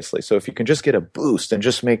 month, obviously. So if you can just get a boost and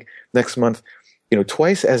just make next month,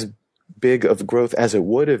 twice as big of growth as it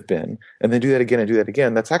would have been, and then do that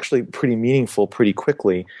again, that's actually pretty meaningful pretty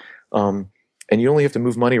quickly. And you only have to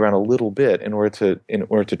move money around a little bit in order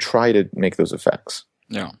to try to make those effects.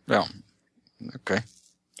 Yeah. Okay.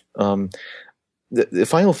 The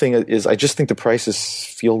final thing is, I just think the prices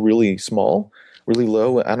feel really small, really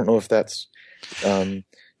low. I don't know if that's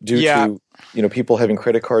due to people having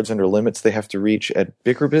credit cards under limits they have to reach at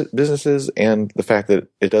bigger businesses, and the fact that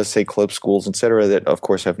it does say club schools, et cetera, that of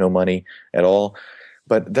course have no money at all.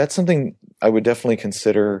 But that's something I would definitely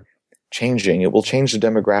consider changing. It will change the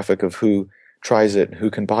demographic of who tries it,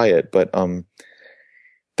 who can buy it. But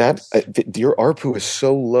your ARPU is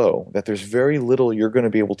so low that there's very little you're going to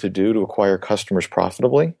be able to do to acquire customers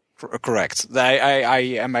profitably. Correct.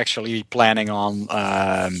 I am actually planning on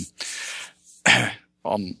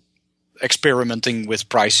experimenting with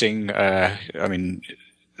pricing.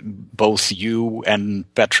 Both you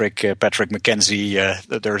and Patrick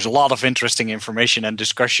McKenzie, there's a lot of interesting information and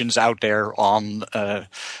discussions out there on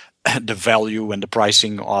the value and the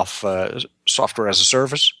pricing of software as a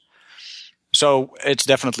service. So it's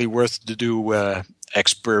definitely worth to do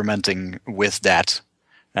experimenting with that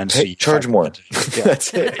and see. Charge more. Yeah.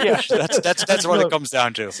 That's it. Yeah, that's what it comes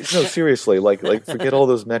down to. No, seriously, like forget all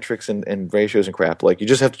those metrics and ratios and crap. Like, you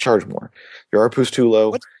just have to charge more. Your ARPU's too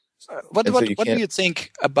low. What do you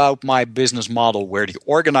think about my business model, where the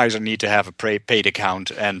organizer need to have a paid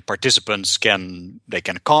account and participants can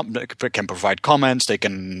provide comments, they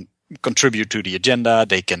can contribute to the agenda,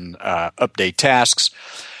 they can update tasks.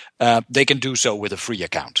 They can do so with a free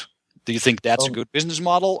account. Do you think that's a good business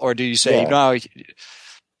model, or do you say no?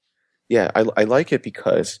 Yeah, I like it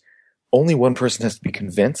because only one person has to be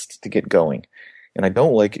convinced to get going, and I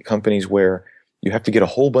don't like companies where you have to get a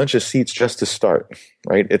whole bunch of seats just to start.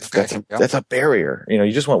 Right? That's a barrier.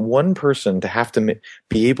 You just want one person to have to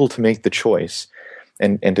be able to make the choice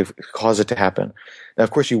and to cause it to happen. Now,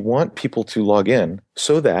 of course, you want people to log in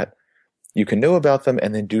so that you can know about them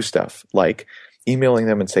and then do stuff like emailing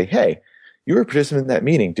them and say, hey, you were a participant in that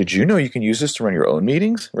meeting. Did you know you can use this to run your own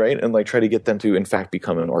meetings? Right? And try to get them to, in fact,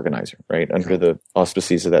 become an organizer, right? Under the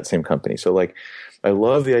auspices of that same company. So I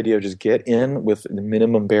love the idea of just get in with the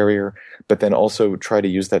minimum barrier, but then also try to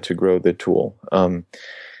use that to grow the tool.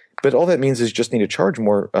 But all that means is you just need to charge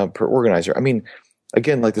more per organizer.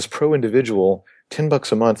 Again, like this pro individual,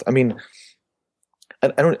 $10 a month.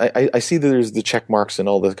 I see that there's the check marks and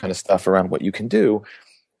all this kind of stuff around what you can do.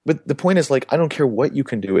 but the point is, like, I don't care what you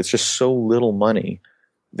can do. It's just so little money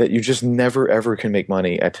that you just never ever can make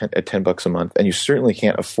money at $10 a month, and you certainly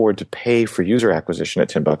can't afford to pay for user acquisition at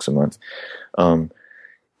 $10 a month.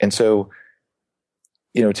 And so,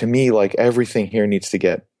 to me, like, everything here needs to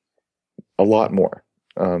get a lot more.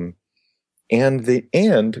 And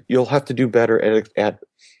you'll have to do better at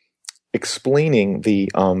explaining the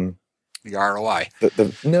ROI.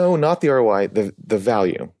 No, not the ROI. The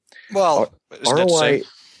value. Well, ROI.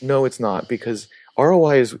 No, it's not, because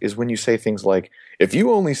ROI is when you say things like, if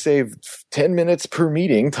you only save 10 minutes per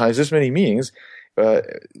meeting times this many meetings,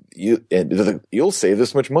 you'll save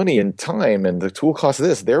this much money and time, and the tool costs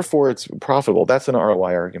this, therefore it's profitable. That's an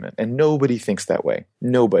ROI argument, and nobody thinks that way.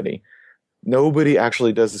 Nobody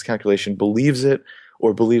actually does this calculation, believes it,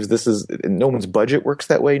 or believes this is. No one's budget works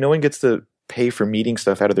that way. No one gets to pay for meeting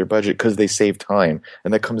stuff out of their budget because they save time,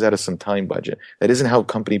 and that comes out of some time budget. That isn't how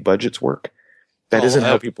company budgets work. That isn't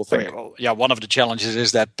how people think. One of the challenges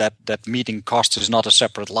is that meeting cost is not a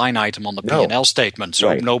separate line item on the P&L statement,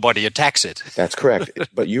 so nobody attacks it. That's correct.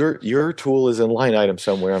 But your tool is in line item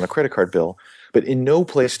somewhere on a credit card bill, but in no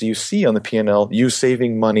place do you see on the P&L you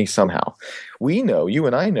saving money somehow. We know, you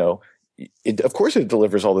and I know, of course it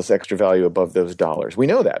delivers all this extra value above those dollars. We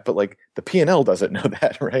know that, but like the P&L doesn't know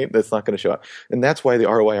that, right? That's not going to show up. And that's why the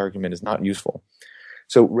ROI argument is not useful.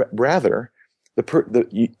 So rather,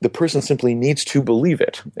 the person simply needs to believe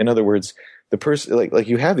it. In other words, the person, like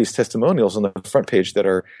you have these testimonials on the front page that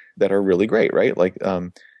are really great, right? Like, I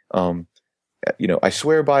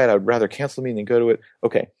swear by it. I would rather cancel a meeting than go to it.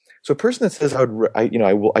 Okay. So a person that says I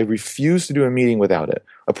refuse to do a meeting without it.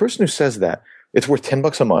 A person who says that it's worth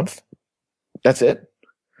 $10 a month. That's it.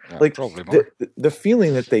 Yeah, like probably more. The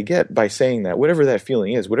feeling that they get by saying that, whatever that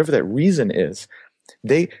feeling is, whatever that reason is,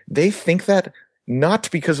 they think that not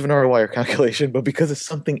because of an ROI or calculation, but because of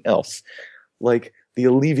something else, like the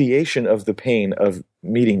alleviation of the pain of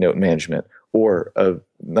meeting note management, or of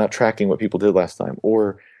not tracking what people did last time,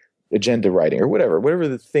 or agenda writing, or whatever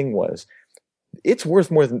the thing was. It's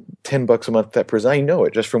worth more than $10 a month. That person, I know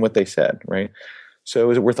it just from what they said, right?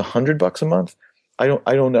 So is it worth $100 a month? I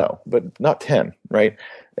don't know, but not 10, right?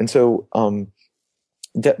 And so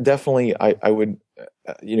definitely I would,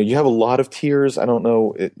 you have a lot of tiers. I don't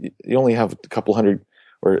know, you only have a couple hundred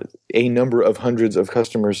or a number of hundreds of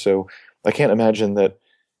customers, so I can't imagine that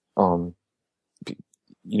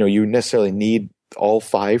you necessarily need all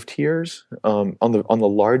 5 tiers. On the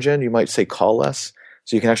large end, you might say call less,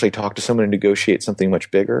 so you can actually talk to someone and negotiate something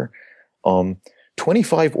much bigger.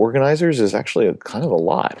 25 organizers is actually kind of a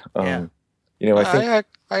lot. Yeah. I think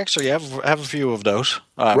I actually have a few of those.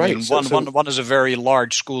 Right. One is a very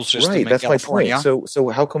large school system. Right. In that's California. my point. So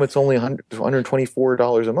how come it's only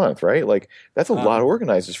 $124 a month? Right. Like that's a lot of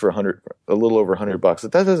organizers for a little over $100.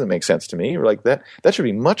 That doesn't make sense to me. Like that should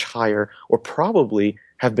be much higher, or probably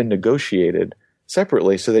have been negotiated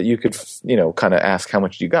separately so that you could, kind of ask how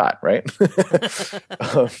much you got. Right.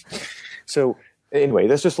 So anyway,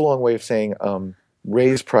 that's just a long way of saying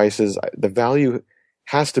raise prices. The value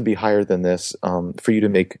has to be higher than this for you to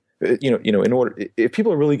make, in order, if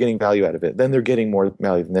people are really getting value out of it, then they're getting more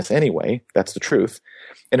value than this anyway. That's the truth.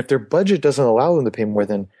 And if their budget doesn't allow them to pay more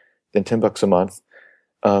than $10 a month,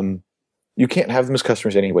 you can't have them as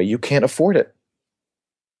customers anyway. You can't afford it.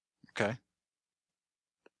 Okay.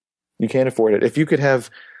 You can't afford it. If you could have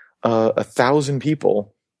 1,000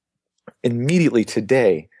 people immediately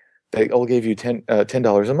today, they all gave you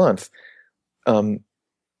 $10 a month,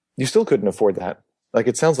 you still couldn't afford that. Like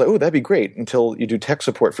it sounds like, oh, that'd be great until you do tech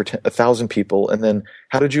support for 1,000 people, and then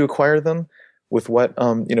how did you acquire them? With what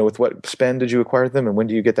with what spend did you acquire them, and when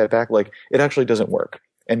do you get that back? Like it actually doesn't work.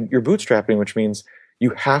 And you're bootstrapping, which means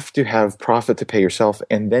you have to have profit to pay yourself,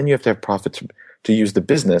 and then you have to have profit to use the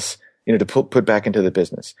business, to put back into the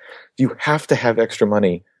business. You have to have extra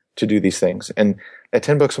money to do these things, and at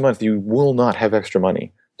 $10 a month, you will not have extra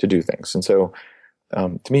money to do things. And so,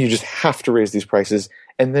 to me, you just have to raise these prices,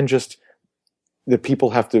 and then just the people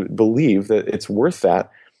have to believe that it's worth that.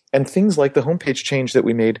 And things like the homepage change that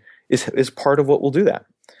we made is part of what will do that.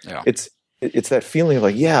 Yeah. It's that feeling of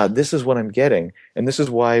like, yeah, this is what I'm getting. And this is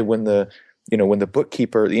why when the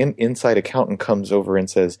bookkeeper, the inside accountant comes over and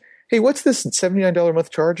says, hey, what's this $79 a month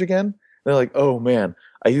charge again? And they're like, oh man,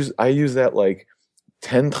 I use that like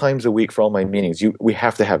 10 times a week for all my meetings. We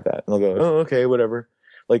have to have that. And they'll go, oh, okay, whatever.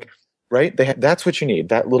 Like, right. That's what you need.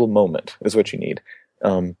 That little moment is what you need.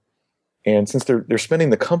 And since they're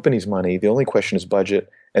spending the company's money, the only question is budget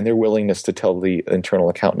and their willingness to tell the internal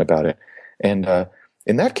accountant about it. And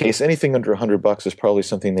in that case, anything under $100 is probably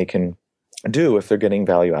something they can do if they're getting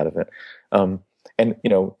value out of it. And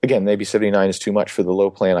again, maybe 79 is too much for the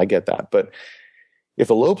low plan. I get that, but if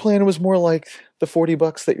a low plan was more like the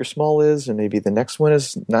 $40 that your small is, and maybe the next one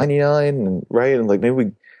is 99, and right, and like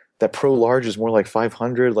maybe that Pro Large is more like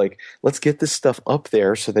 500. Like, let's get this stuff up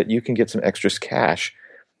there so that you can get some extra cash.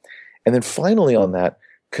 And then finally on that,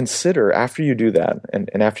 consider after you do that, and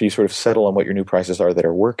after you sort of settle on what your new prices are that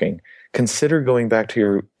are working, consider going back to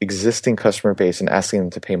your existing customer base and asking them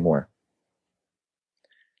to pay more.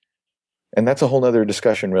 And that's a whole other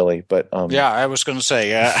discussion, really. But yeah, I was going to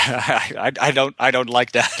say, I don't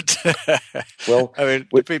like that. Well, I mean,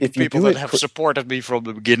 people that have supported me from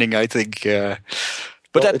the beginning, I think.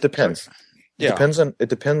 But it depends. Yeah. It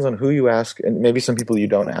depends on who you ask, and maybe some people you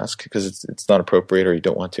don't ask because it's not appropriate or you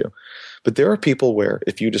don't want to. But there are people where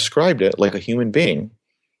if you described it like a human being,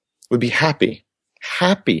 would be happy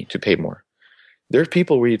to pay more. There's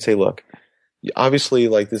people where you'd say, look, obviously,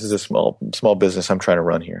 like, this is a small business I'm trying to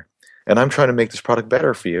run here. And I'm trying to make this product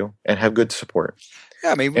better for you and have good support.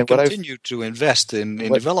 Yeah, I mean, we continue to invest in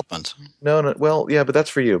development. No, well, yeah, but that's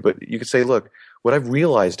for you. But you could say, look, what I've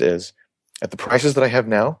realized is at the prices that I have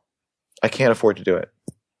now, I can't afford to do it.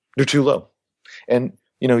 They're too low. And,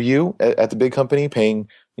 you at the big company paying,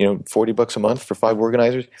 $40 a month for 5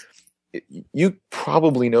 organizers, you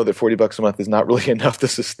probably know that $40 a month is not really enough to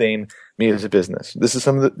sustain me as a business. This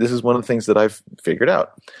is one of the things that I've figured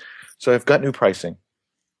out. So I've got new pricing.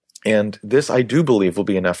 And this, I do believe, will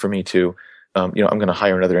be enough for me to, I'm going to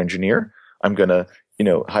hire another engineer. I'm going to,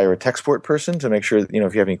 hire a tech support person to make sure that,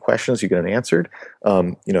 if you have any questions, you get it answered.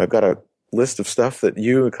 I've got a list of stuff that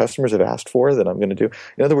you customers have asked for that I'm going to do.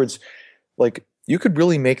 In other words, like, you could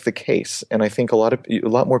really make the case, and I think a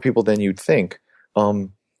lot more people than you'd think.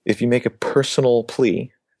 If you make a personal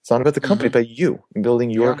plea, it's not about the company, but you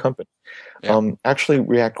building your company. Yeah. Actually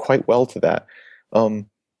react quite well to that. And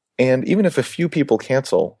even if a few people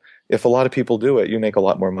cancel, if a lot of people do it, you make a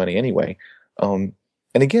lot more money anyway. And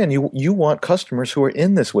again, you want customers who are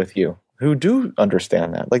in this with you, who do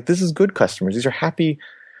understand that. Like, this is good customers. These are happy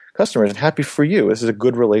customers and happy for you. This is a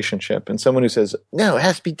good relationship. And someone who says, no, it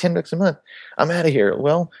has to be $10 a month, I'm out of here.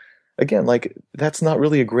 Well, again, like, that's not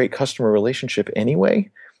really a great customer relationship anyway.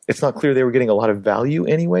 It's not clear they were getting a lot of value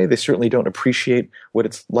anyway. They certainly don't appreciate what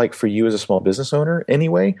it's like for you as a small business owner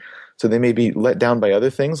anyway. So they may be let down by other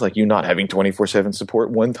things, like you not having 24/7 support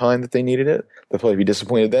one time that they needed it. They'll probably be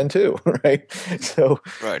disappointed then too, right? So,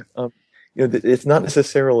 right. It's not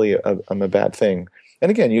necessarily a bad thing. And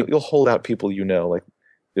again, you'll hold out people like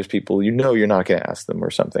there's people you're not going to ask them or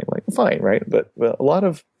something, like, fine, right? But a lot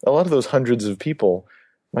of those hundreds of people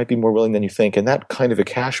might be more willing than you think, and that kind of a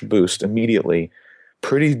cash boost immediately,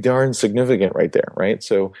 pretty darn significant right there, right?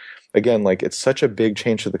 So again, like, it's such a big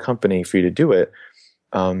change to the company for you to do it.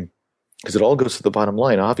 Because it all goes to the bottom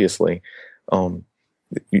line, obviously.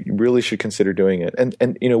 You really should consider doing it.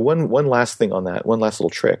 And one last thing on that, one last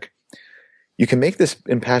little trick. You can make this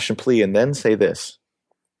impassioned plea and then say this.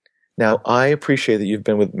 Now, I appreciate that you've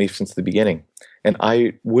been with me since the beginning, and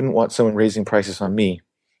I wouldn't want someone raising prices on me,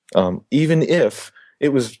 even if it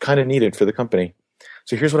was kind of needed for the company.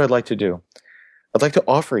 So here's what I'd like to do. I'd like to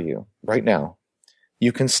offer you right now,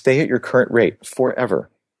 you can stay at your current rate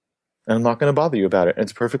forever. And I'm not going to bother you about it, and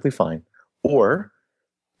it's perfectly fine. Or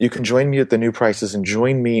you can join me at the new prices and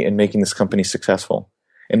join me in making this company successful.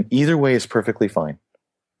 And either way is perfectly fine.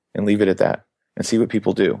 And leave it at that and see what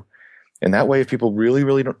people do. And that way, if people really,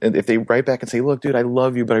 really don't, if they write back and say, look, dude, I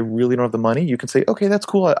love you, but I really don't have the money, you can say, okay, that's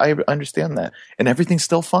cool. I understand that. And everything's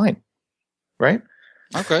still fine. Right?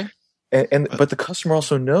 Okay. But the customer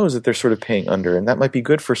also knows that they're sort of paying under, and that might be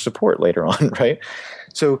good for support later on, right?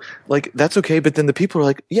 So, like, that's okay. But then the people are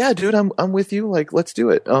like, yeah, dude, I'm with you. Like, let's do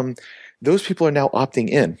it. Those people are now opting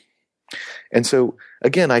in. And so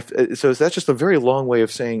again, so that's just a very long way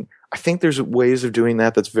of saying, I think there's ways of doing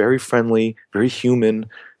that that's very friendly, very human,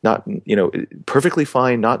 not, perfectly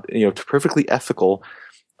fine, not, perfectly ethical,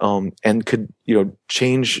 and could,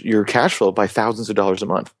 change your cash flow by thousands of dollars a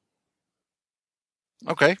month.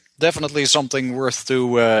 Okay, definitely something worth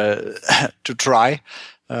to try.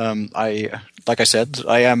 Like I said,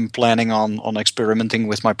 I am planning on experimenting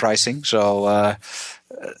with my pricing, so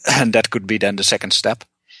and that could be then the second step.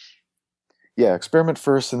 Yeah, experiment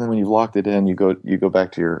first, and then when you've locked it in, you go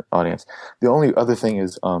back to your audience. The only other thing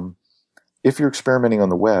is, if you're experimenting on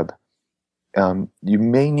the web, you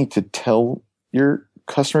may need to tell your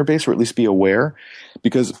customer base, or at least be aware,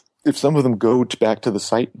 because if some of them go back to the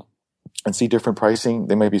site and see different pricing,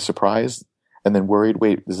 they might be surprised and then worried,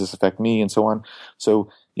 wait, does this affect me, and so on.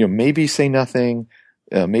 So, maybe say nothing,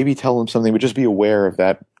 maybe tell them something, but just be aware of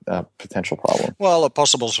that potential problem. Well, a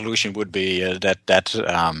possible solution would be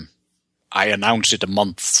that I announce it a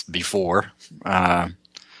month before,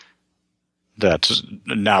 that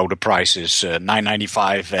now the price is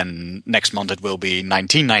 $9.95 and next month it will be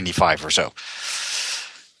 $19.95 or so.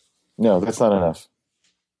 No, that's not enough.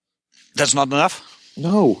 That's not enough?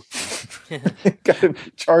 No. Got to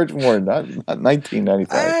charge more, not $19.95.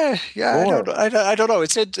 I don't know.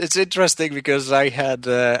 It's interesting because I had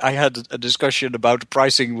a discussion about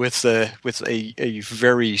pricing with a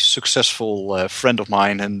very successful friend of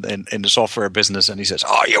mine in the software business, and he says,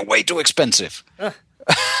 "Oh, you're way too expensive."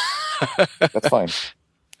 That's fine.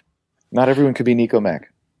 Not everyone could be Nico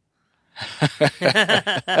Mac.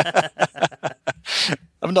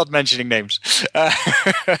 I'm not mentioning names.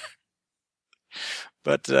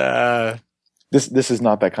 But this is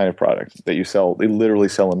not that kind of product that you sell. They literally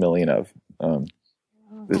sell 1 million of.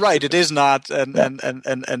 Right, it is not, and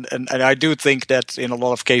I do think that in a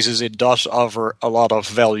lot of cases it does offer a lot of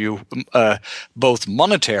value, both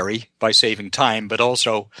monetary by saving time, but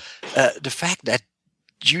also the fact that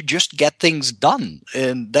you just get things done,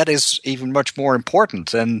 and that is even much more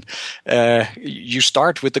important. And you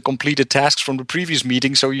start with the completed tasks from the previous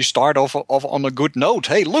meeting, so you start off on a good note.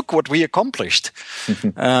 Hey, look what we accomplished.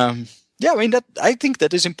 I think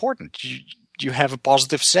that is important. You have a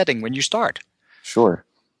positive setting when you start. Sure.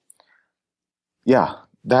 Yeah,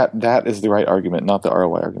 that is the right argument, not the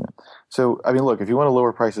ROI argument. So, I mean, look, if you want to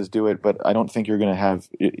lower prices, do it, but I don't think you're going to have,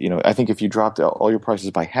 I think if you dropped all your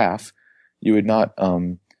prices by half, you would not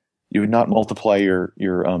multiply your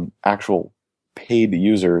actual paid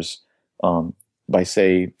users by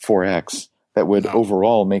say 4x. That would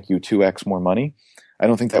overall make you 2x more money. I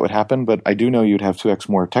don't think that would happen, but I do know you'd have 2x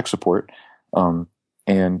more tech support,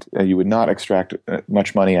 and you would not extract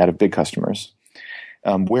much money out of big customers.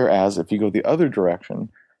 Whereas if you go the other direction,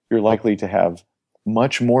 you're likely to have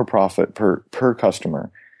much more profit per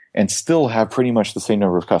customer and still have pretty much the same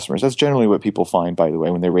number of customers. That's generally what people find, by the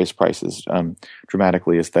way, when they raise prices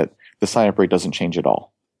dramatically, is that the sign-up rate doesn't change at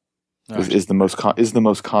all. Is the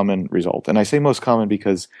most common result. And I say most common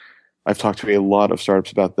because I've talked to a lot of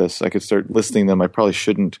startups about this. I could start listing them. I probably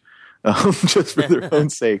shouldn't, just for their own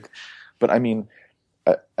sake. But I mean,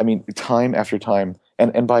 time after time,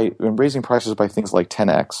 and by raising prices by things like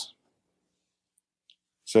 10x.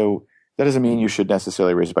 So that doesn't mean you should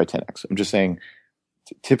necessarily raise it by 10x. I'm just saying,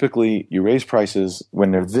 typically you raise prices when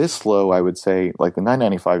they're this low. I would say like the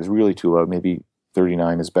 $9.95 is really too low. Maybe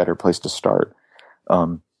 $39 is a better place to start.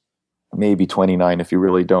 Maybe $29 if you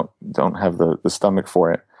really don't have the stomach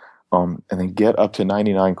for it. And then get up to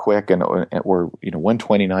 $99 quick, or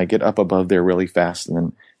 $129. Get up above there really fast, and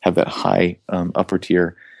then have that high upper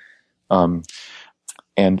tier. And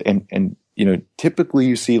typically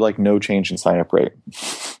you see like no change in sign up rate.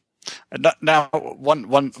 Now,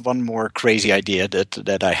 one more crazy idea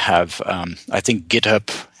that I have. I think GitHub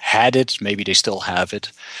had it. Maybe they still have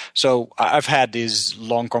it. So I've had these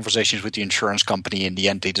long conversations with the insurance company. In the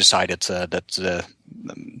end, they decided that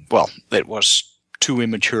it was too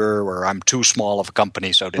immature, or I'm too small of a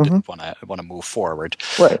company, so they didn't want to move forward.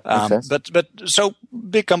 Right. But so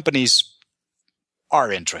big companies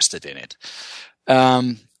are interested in it.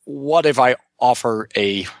 What if I offer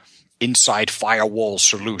a inside firewall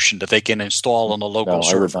solution that they can install on a local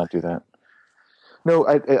server? I would not do that. No,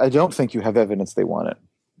 I don't think you have evidence they want it.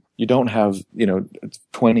 You don't have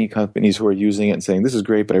 20 companies who are using it and saying this is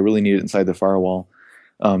great, but I really need it inside the firewall,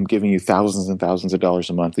 giving you thousands and thousands of dollars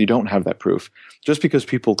a month. You don't have that proof. Just because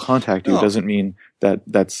people contact you doesn't mean that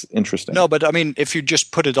that's interesting. No, but I mean, if you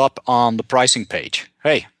just put it up on the pricing page,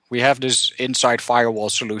 hey, we have this inside firewall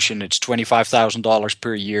solution. It's $25,000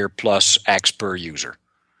 per year plus X per user.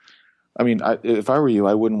 I mean, if I were you,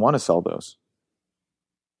 I wouldn't want to sell those.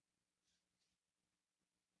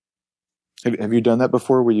 Have you done that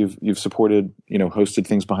before, where you've supported hosted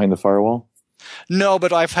things behind the firewall? No,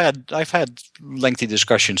 but I've had lengthy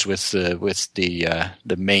discussions with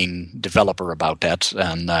the main developer about that,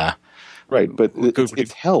 and right. But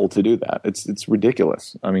it's hell to do that. It's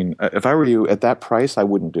ridiculous. I mean, if I were you at that price, I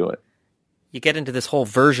wouldn't do it. You get into this whole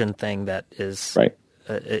version thing that is right.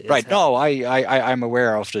 Right. No, I'm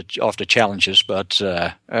aware of the challenges, but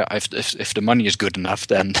if the money is good enough,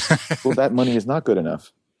 then well, that money is not good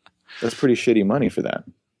enough. That's pretty shitty money for that.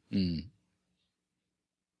 Mm.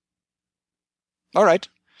 All right.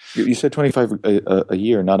 You said 25 a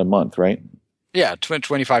year, not a month, right? Yeah,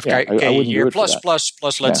 25K a year plus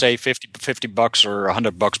let's say $50 or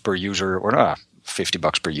 $100 per user, or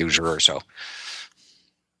 $50 per user or so.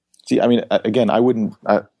 See, I mean, again, I wouldn't.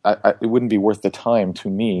 It wouldn't be worth the time to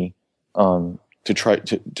me to try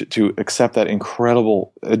to accept that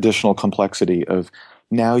incredible additional complexity of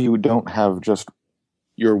now you don't have just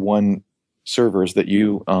your one servers that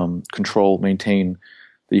you control, maintain,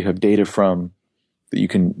 that you have data from, that you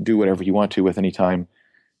can do whatever you want to with any time.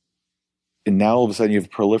 And now all of a sudden you have a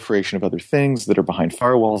proliferation of other things that are behind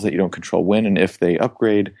firewalls that you don't control when and if they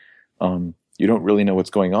upgrade. You don't really know what's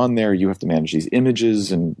going on there. You have to manage these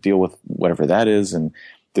images and deal with whatever that is. And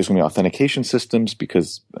there's going to be authentication systems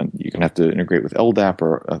because you're going to have to integrate with LDAP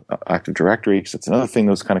or Active Directory because it's another thing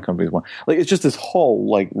those kind of companies want. Like, it's just this whole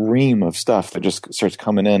like ream of stuff that just starts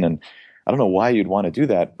coming in. And I don't know why you'd want to do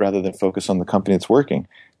that rather than focus on the company that's working.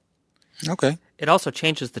 Okay. It also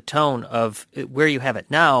changes the tone of where you have it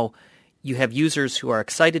now. You have users who are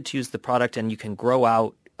excited to use the product, and you can grow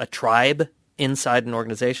out a tribe inside an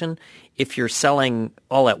organization. If you're selling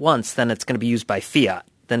all at once, then it's going to be used by fiat.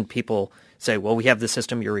 Then people say, well, we have this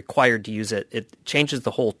system, you're required to use it. It changes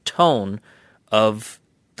the whole tone of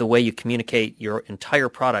the way you communicate your entire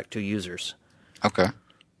product to users. Okay.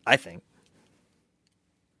 I think.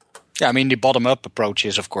 Yeah, I mean, the bottom-up approach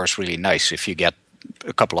is, of course, really nice if you get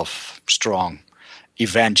a couple of strong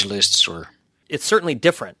evangelists. Or it's certainly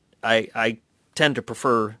different. I tend to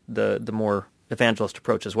prefer the more evangelist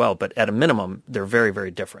approach as well, but at a minimum, they're very,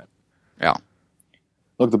 very different. Yeah.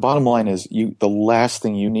 Look, the bottom line is the last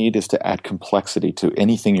thing you need is to add complexity to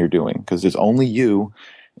anything you're doing, because there's only you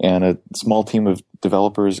and a small team of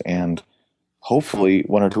developers and hopefully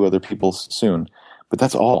one or two other people soon. But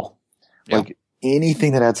that's all. Yeah. Like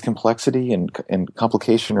anything that adds complexity and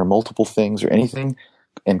complication or multiple things or anything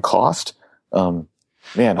and cost, I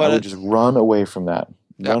would just run away from that.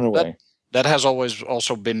 Run away. That has always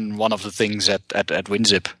also been one of the things at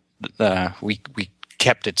WinZip. We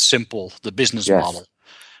kept it simple, the business model.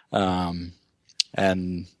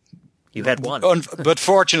 And you had one. But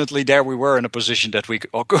fortunately, there we were in a position that we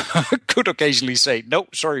could occasionally say, no,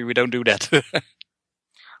 sorry, we don't do that.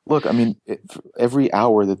 Look, I mean, every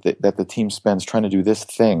hour that the team spends trying to do this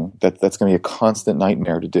thing, that's going to be a constant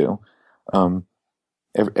nightmare to do.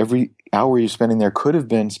 Every hour you're spending there could have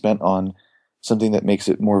been spent on something that makes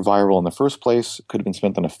it more viral in the first place. Could have been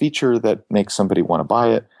spent on a feature that makes somebody want to buy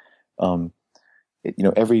it.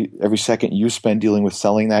 Every second you spend dealing with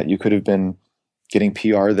selling that, you could have been getting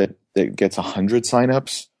PR that gets 100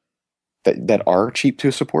 signups that are cheap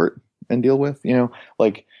to support and deal with.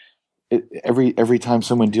 Every time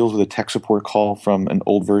someone deals with a tech support call from an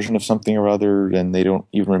old version of something or other, and they don't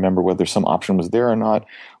even remember whether some option was there or not,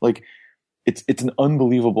 like it's an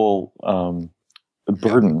unbelievable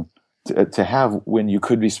burden to have when you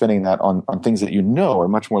could be spending that on things that are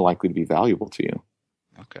much more likely to be valuable to you.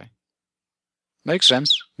 Okay. Makes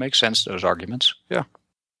sense, those arguments. Yeah.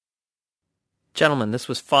 Gentlemen, this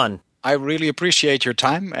was fun. I really appreciate your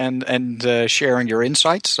time and sharing your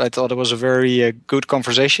insights. I thought it was a very good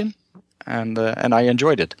conversation, and I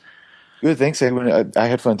enjoyed it. Good, thanks, Edwin. I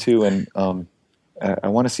had fun too, and I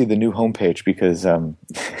want to see the new homepage because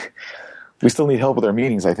we still need help with our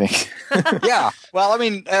meetings, I think. Yeah, well, I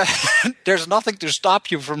mean, there's nothing to stop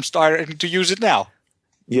you from starting to use it now.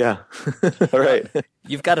 Yeah, all right.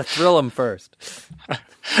 You've got to thrill them first.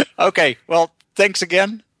 Okay, well, thanks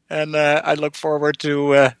again. And I look forward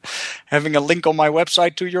to having a link on my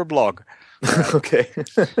website to your blog. Okay.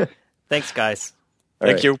 Thanks, guys.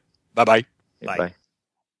 Thank you. Bye-bye. Bye.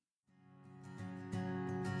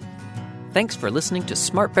 Thanks for listening to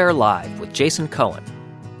Smart Bear Live with Jason Cohen.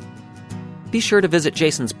 Be sure to visit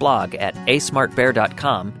Jason's blog at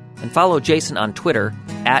asmartbear.com and follow Jason on Twitter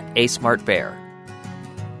 @asmartbear.